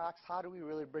contracts? How do we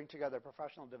really bring together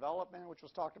professional development, which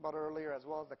was talked about earlier, as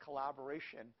well as the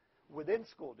collaboration within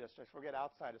school districts, forget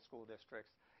outside of school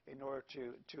districts, in order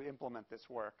to implement this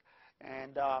work?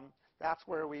 And that's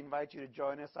where we invite you to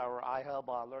join us, our iHub,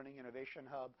 Learning Innovation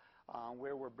Hub,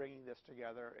 where we're bringing this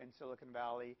together in Silicon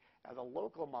Valley as a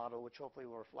local model, which hopefully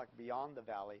will reflect beyond the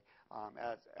valley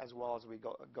as well as we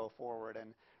go forward.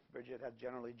 And Brigid has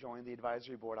generally joined the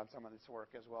advisory board on some of this work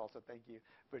as well, so thank you,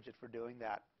 Brigid, for doing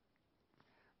that.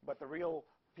 But the real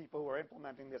people who are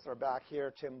implementing this are back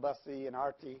here, Tim Bussey and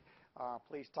Arti.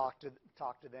 Please talk to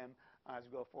them as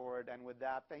we go forward. And with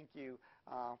that, thank you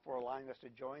for allowing us to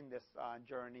join this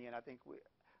journey. And I think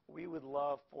we would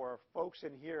love for folks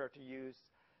in here to use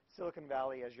Silicon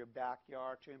Valley as your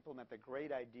backyard to implement the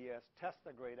great ideas, test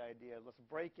the great idea. Let's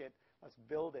break it. Let's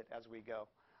build it as we go.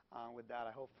 With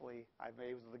that, hopefully I've been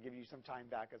able to give you some time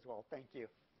back as well. Thank you.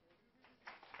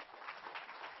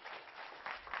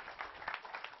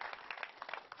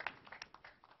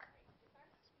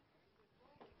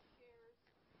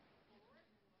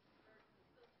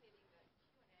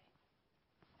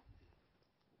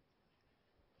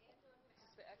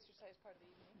 Exercise part of the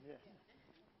evening. Yeah.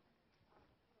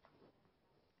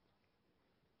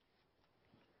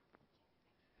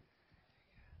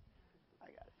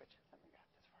 I got it, bitch. I got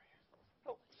this for you.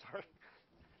 Oh, sorry.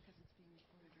 Because it's being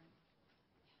recorded, right?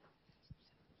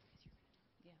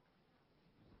 Yeah.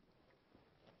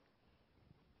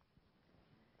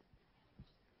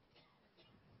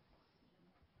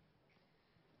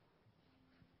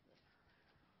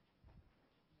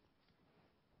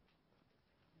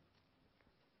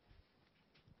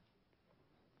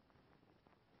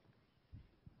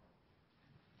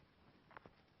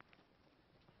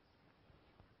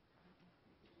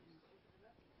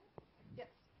 Yes.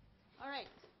 All right.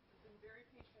 Been very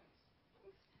patient.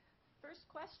 First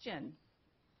question.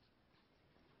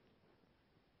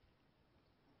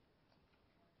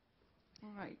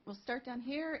 All right. We'll start down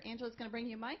here. Angela's going to bring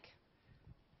you a mic.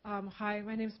 Hi,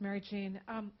 my name is Mary Jane.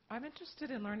 I'm interested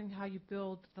in learning how you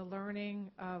build the learning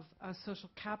of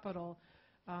social capital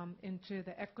into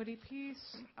the equity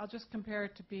piece. I'll just compare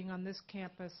it to being on this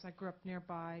campus. I grew up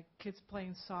nearby, kids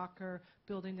playing soccer,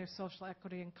 building their social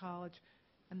equity in college.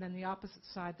 And then the opposite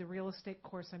side, the real estate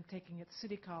course I'm taking at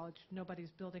City College,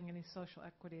 nobody's building any social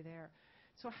equity there.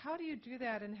 So how do you do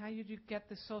that, and how do you get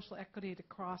the social equity to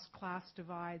cross class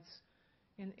divides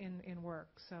in work?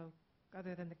 So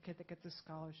other than the kid that gets a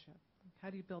scholarship, how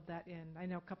do you build that in? I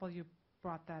know a couple of you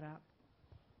brought that up.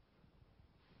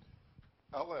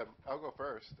 I'll go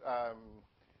first. I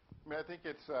mean, I think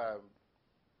it's an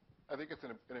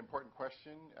important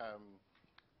question.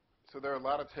 So there are a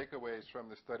lot of takeaways from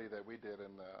the study that we did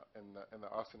in the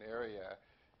Austin area,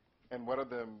 and one of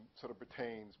them sort of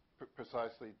pertains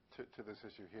precisely to this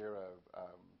issue here of.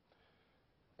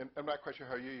 And I'm not quite sure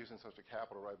how you're using social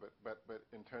capital, right? But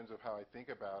in terms of how I think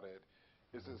about it,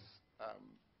 is this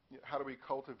how do we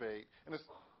cultivate? And it's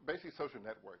basically social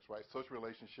networks, right? Social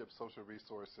relationships, social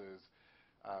resources,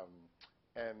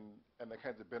 and the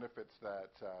kinds of benefits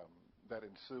that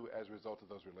ensue as a result of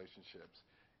those relationships.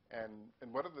 And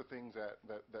one of the things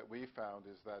that we found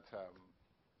is that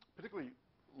particularly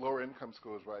lower income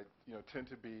schools, right, tend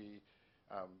to be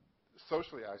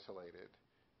socially isolated,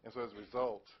 and so as a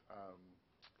result,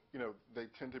 they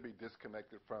tend to be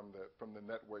disconnected from the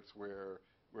networks where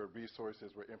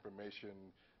resources, where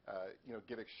information,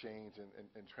 get exchanged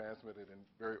and transmitted in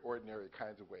very ordinary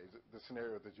kinds of ways. The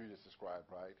scenario that you just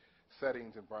described, right?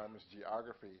 Settings, environments,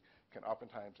 geography can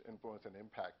oftentimes influence and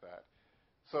impact that.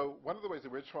 So one of the ways that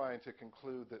we're trying to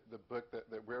conclude that the book that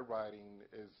we're writing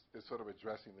is sort of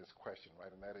addressing this question,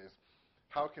 right? And that is,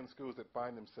 how can schools that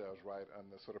find themselves right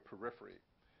on the sort of periphery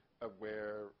of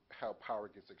how power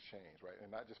gets exchanged, right?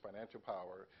 And not just financial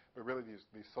power, but really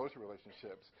these social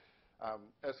relationships.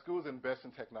 As schools invest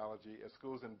in technology, as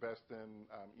schools invest in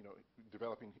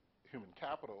developing human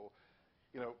capital,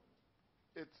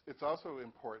 it's also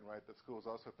important, right, that schools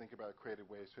also think about creative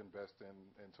ways to invest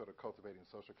in sort of cultivating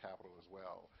social capital as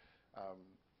well.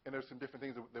 And there's some different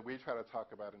things that we try to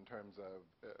talk about in terms of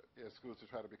as schools to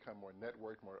try to become more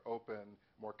networked, more open,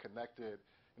 more connected,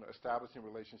 establishing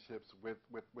relationships with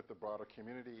the broader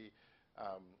community,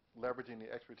 leveraging the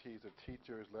expertise of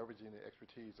teachers, leveraging the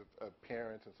expertise of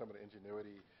parents and some of the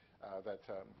ingenuity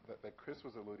that Kris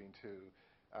was alluding to.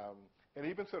 And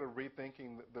even sort of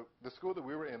rethinking the school that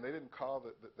we were in, they didn't call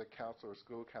the counselor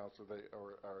school counselor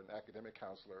or an academic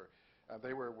counselor.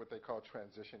 They were what they call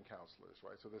transition counselors,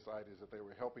 right? So this idea is that they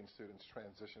were helping students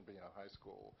transition beyond high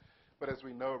school. But as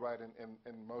we know, right,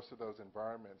 in most of those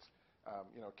environments,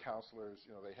 counselors,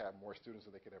 they have more students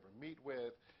than they could ever meet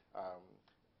with.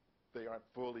 They aren't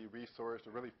fully resourced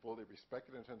or really fully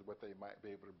respected in terms of what they might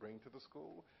be able to bring to the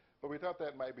school. But we thought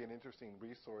that might be an interesting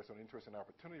resource, an interesting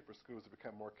opportunity for schools to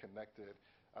become more connected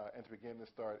and to begin to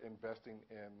start investing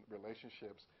in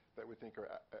relationships that we think are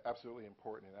absolutely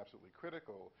important and absolutely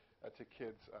critical to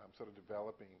kids sort of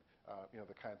developing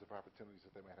the kinds of opportunities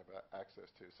that they might have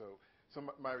access to. So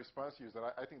my response to you is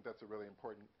that I think that's a really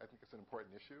important, I think it's an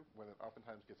important issue when it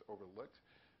oftentimes gets overlooked.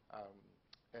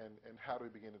 And how do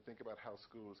we begin to think about how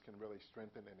schools can really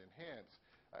strengthen and enhance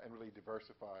and really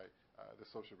diversify the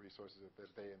social resources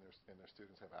that they and their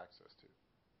students have access to.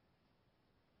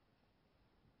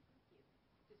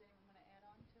 Does anyone want to add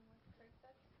on to what Craig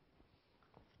said?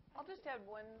 I'll just add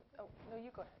one. Oh, no, you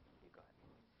go ahead. You go ahead.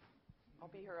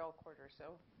 I'll be here all quarter.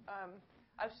 So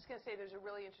I was just going to say there's a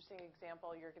really interesting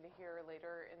example you're going to hear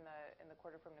later in the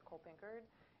quarter from Nicole Pinkard.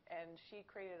 And she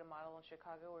created a model in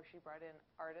Chicago where she brought in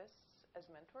artists as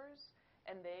mentors,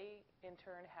 and they in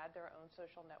turn had their own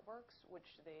social networks, which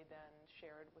they then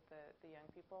shared with the young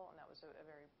people, and that was a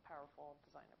very powerful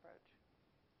design approach.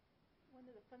 One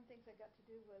of the fun things I got to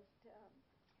do was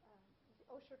the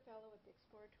Osher Fellow at the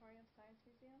Exploratorium Science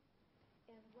Museum,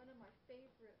 and one of my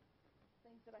favorite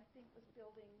things that I think was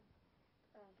building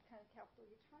the kind of capital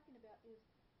you're talking about is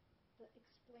the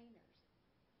explainers.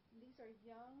 And these are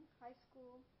young high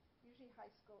school, usually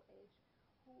high school age,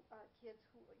 kids,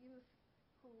 youth,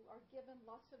 who are given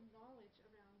lots of knowledge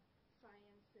around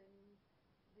science and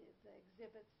the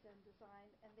exhibits and design,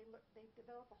 and they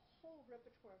develop a whole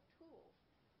repertoire of tools,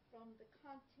 from the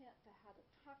content to how to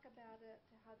talk about it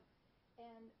to how to,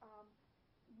 and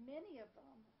many of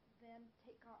them then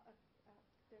take on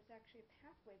there's actually a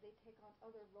pathway. They take on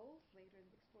other roles later in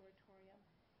the Exploratorium,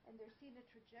 and they're seeing a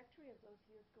trajectory of those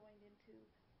youth going into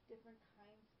different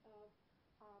kinds of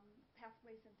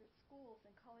pathways into schools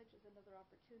and colleges and other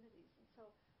opportunities. And so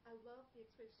I love the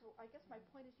experience. So I guess my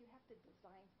point is you have to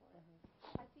design for it.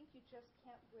 I think you just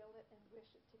can't will it and wish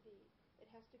it to be. It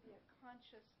has to be a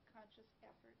conscious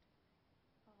effort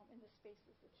in the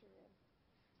spaces that you're in.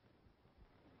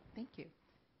 Thank you.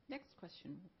 Next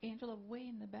question. Angela, way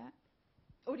in the back.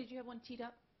 Oh, did you have one teed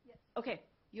up? Yes. Okay,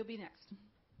 you'll be next.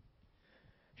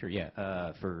 Sure,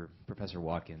 yeah. For Professor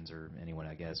Watkins or anyone,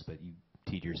 I guess, but you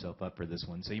teed yourself up for this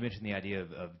one. So you mentioned the idea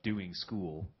of doing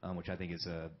school, which I think is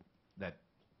that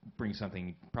brings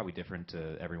something probably different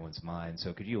to everyone's mind.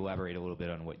 So could you elaborate a little bit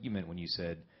on what you meant when you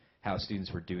said how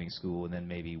students were doing school, and then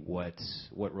maybe what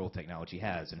role technology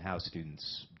has and how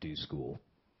students do school?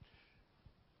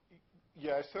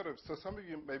 Yeah, so some of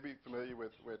you may be familiar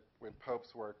with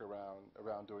Pope's work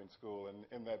around doing school. And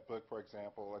in that book, for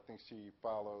example, I think she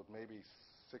followed maybe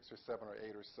 6 or 7 or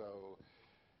 8 or so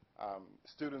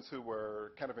students who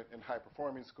were kind of in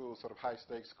high-performing schools, sort of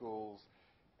high-stakes schools.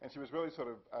 And she was really sort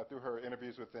of, through her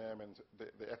interviews with them and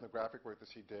the ethnographic work that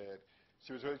she did,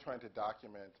 she was really trying to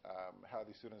document how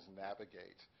these students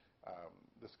navigate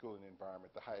the schooling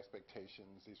environment, the high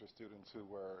expectations. These were students who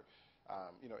were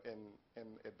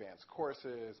in advanced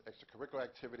courses, extracurricular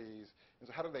activities. And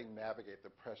so how do they navigate the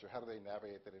pressure? How do they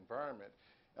navigate that environment?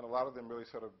 And a lot of them really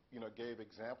sort of, gave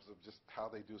examples of just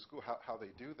how they do school, how they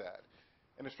do that.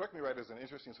 And it struck me right as an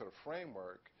interesting sort of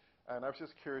framework. And I was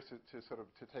just curious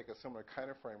to take a similar kind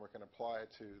of framework and apply it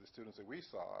to the students that we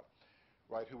saw,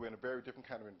 right, who were in a very different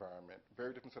kind of environment,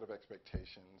 very different set of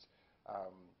expectations,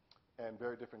 and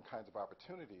very different kinds of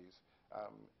opportunities.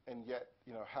 And yet,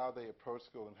 how they approached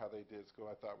school and how they did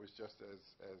school, I thought was just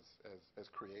as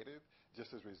creative,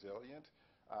 just as resilient,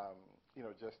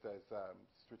 just as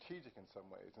strategic in some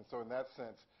ways. And so in that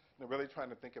sense, really trying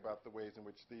to think about the ways in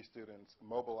which these students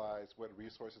mobilize what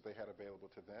resources they had available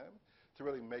to them to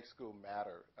really make school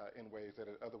matter in ways that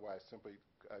it otherwise simply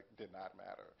did not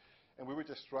matter. And we were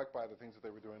just struck by the things that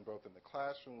they were doing both in the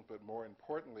classrooms, but more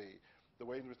importantly, the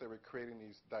way in which they were creating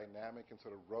these dynamic and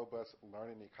sort of robust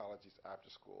learning ecologies after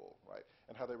school, right?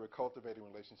 And how they were cultivating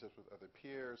relationships with other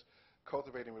peers,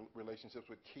 cultivating relationships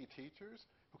with key teachers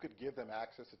who could give them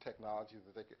access to technology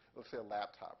that they could, let's say a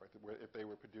laptop, right, where if they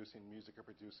were producing music or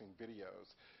producing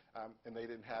videos, and they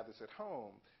didn't have this at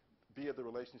home, via the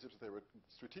relationships that they were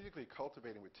strategically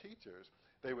cultivating with teachers,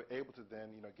 they were able to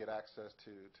then, get access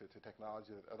to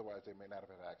technology that otherwise they may not have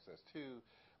had access to.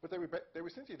 But they were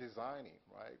essentially designing,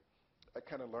 right, a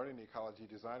kind of learning ecology,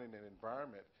 designing an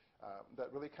environment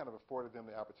that really kind of afforded them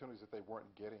the opportunities that they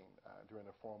weren't getting during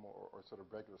a formal or sort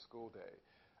of regular school day.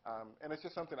 And it's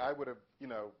just something I would have,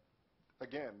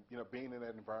 again, being in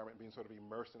that environment, being sort of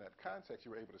immersed in that context,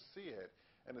 you were able to see it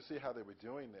and to see how they were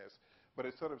doing this. But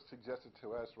it sort of suggested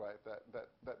to us, right,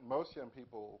 that most young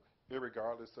people,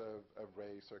 irregardless of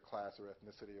race or class or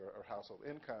ethnicity or household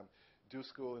income, do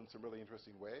school in some really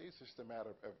interesting ways. It's just a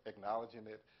matter of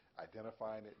acknowledging it,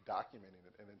 identifying it, documenting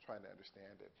it, and then trying to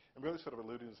understand it. And really sort of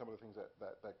alluding to some of the things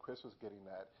that Kris was getting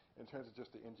at in terms of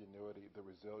just the ingenuity, the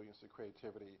resilience, the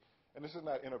creativity. And this is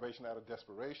not innovation out of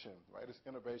desperation, right? It's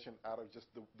innovation out of just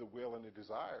the will and the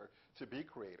desire to be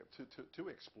creative,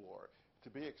 to explore, to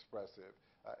be expressive,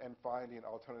 and finding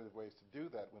alternative ways to do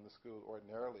that when the school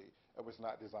ordinarily was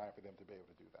not designed for them to be able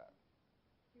to do that.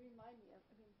 You remind me of,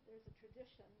 there's a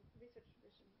tradition, research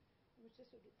tradition, in which this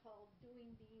would be called doing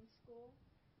being school.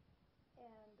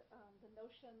 And the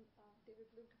notion, David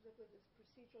Bloom comes up with this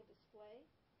procedural display,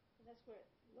 and that's where it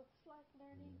looks like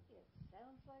learning, it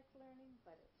sounds like learning,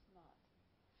 but it's not.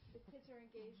 The kids are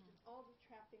engaged in all the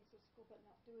trappings of school, but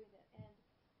not doing it. And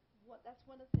that's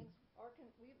one of the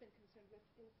things we've been concerned with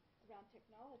around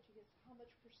technology is how much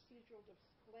procedural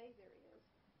display there is,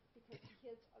 because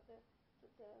kids are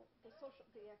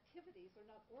the activities are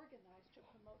not organized to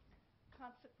promote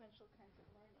consequential kinds of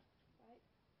learning, right?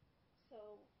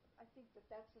 So I think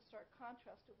that's a stark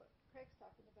contrast to what Craig's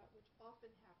talking about, which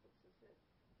often happens is that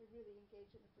they're really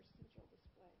engaged in a procedural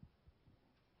display.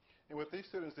 And what these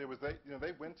students did was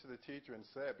they went to the teacher and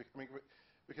said,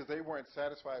 because they weren't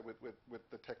satisfied with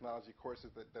the technology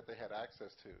courses that they had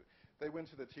access to, they went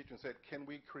to the teacher and said, can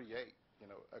we create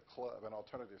a club, an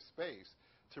alternative space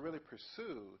to really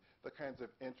pursue the kinds of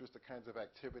interests, the kinds of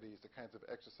activities, the kinds of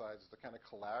exercises, the kind of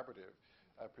collaborative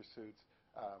pursuits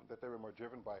that they were more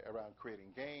driven by around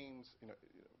creating games,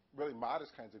 really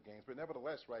modest kinds of games, but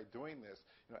nevertheless, right, doing this,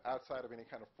 outside of any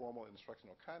kind of formal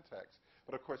instructional context.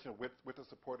 But of course, with the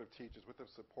support of teachers, with the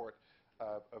support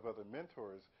of other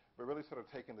mentors, we're really sort of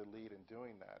taking the lead in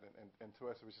doing that. And to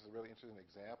us, it was just a really interesting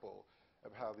example of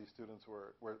how these students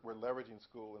were leveraging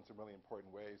school in some really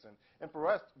important ways. And for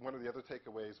us, one of the other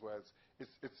takeaways was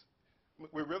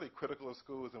we're really critical of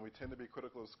schools, and we tend to be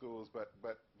critical of schools, but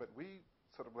we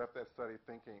sort of left that study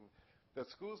thinking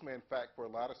that schools may, in fact, for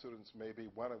a lot of students, may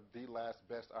be one of the last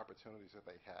best opportunities that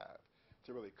they have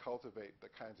to really cultivate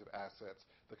the kinds of assets,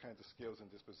 the kinds of skills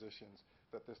and dispositions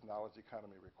that this knowledge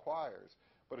economy requires.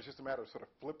 But it's just a matter of sort of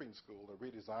flipping school or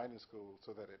redesigning school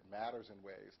so that it matters in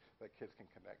ways that kids can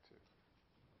connect to.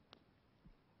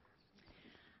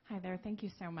 Hi there. Thank you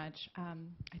so much.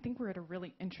 I think we're at a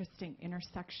really interesting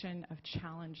intersection of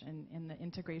challenge in the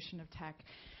integration of tech.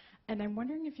 And I'm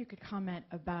wondering if you could comment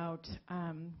about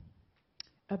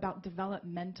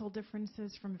developmental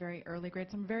differences from very early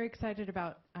grades. I'm very excited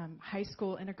about high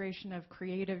school integration of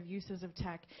creative uses of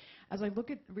tech. As I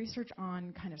look at research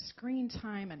on kind of screen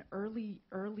time and early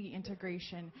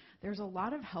integration, there's a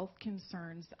lot of health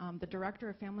concerns. The director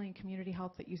of family and community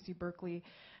health at UC Berkeley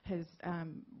has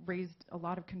raised a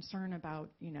lot of concern about,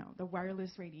 the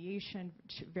wireless radiation.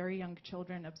 Very young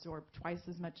children absorb twice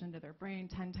as much into their brain,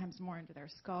 10 times more into their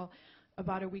skull.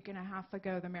 About a week and a half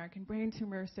ago, the American Brain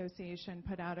Tumor Association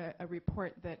put out a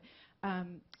report that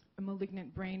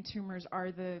malignant brain tumors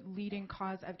are the leading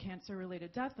cause of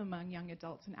cancer-related death among young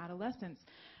adults and adolescents.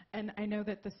 And I know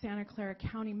that the Santa Clara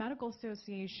County Medical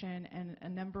Association and a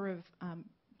number of,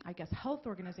 health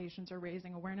organizations are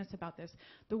raising awareness about this.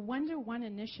 The one-to-one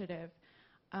initiative,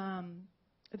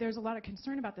 there's a lot of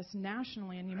concern about this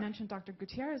nationally, and you mentioned, Dr.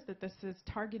 Gutiérrez, that this is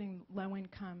targeting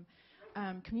low-income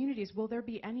communities. Will there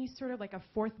be any sort of like a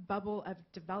fourth bubble of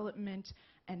development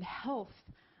and health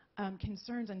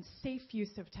concerns and safe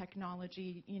use of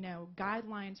technology,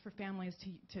 guidelines for families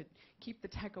to keep the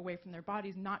tech away from their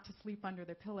bodies, not to sleep under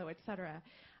their pillow, et cetera?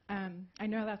 I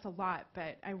know that's a lot,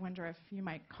 but I wonder if you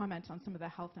might comment on some of the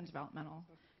health and developmental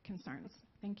concerns.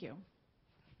 Thank you.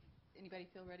 Anybody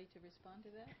feel ready to respond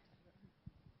to that?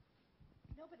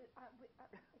 No, but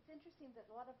it's interesting that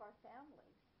a lot of our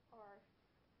families are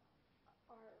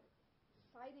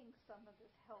citing some of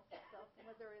this health stuff,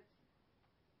 whether it's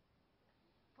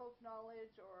folk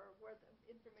knowledge or where the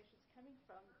information is coming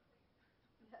from.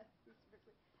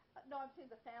 No, I'm saying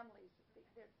the families.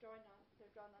 They're drawn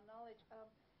on knowledge.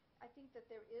 I think that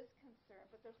there is concern,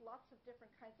 but there's lots of different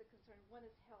kinds of concern. One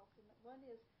is health, and one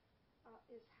is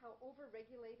how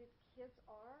overregulated kids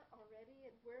are already,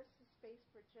 and where's the space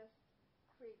for just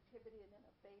creativity and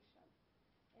innovation.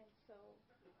 And so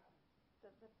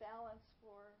the balance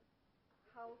for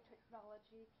how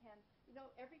technology can,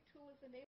 every tool is enabled.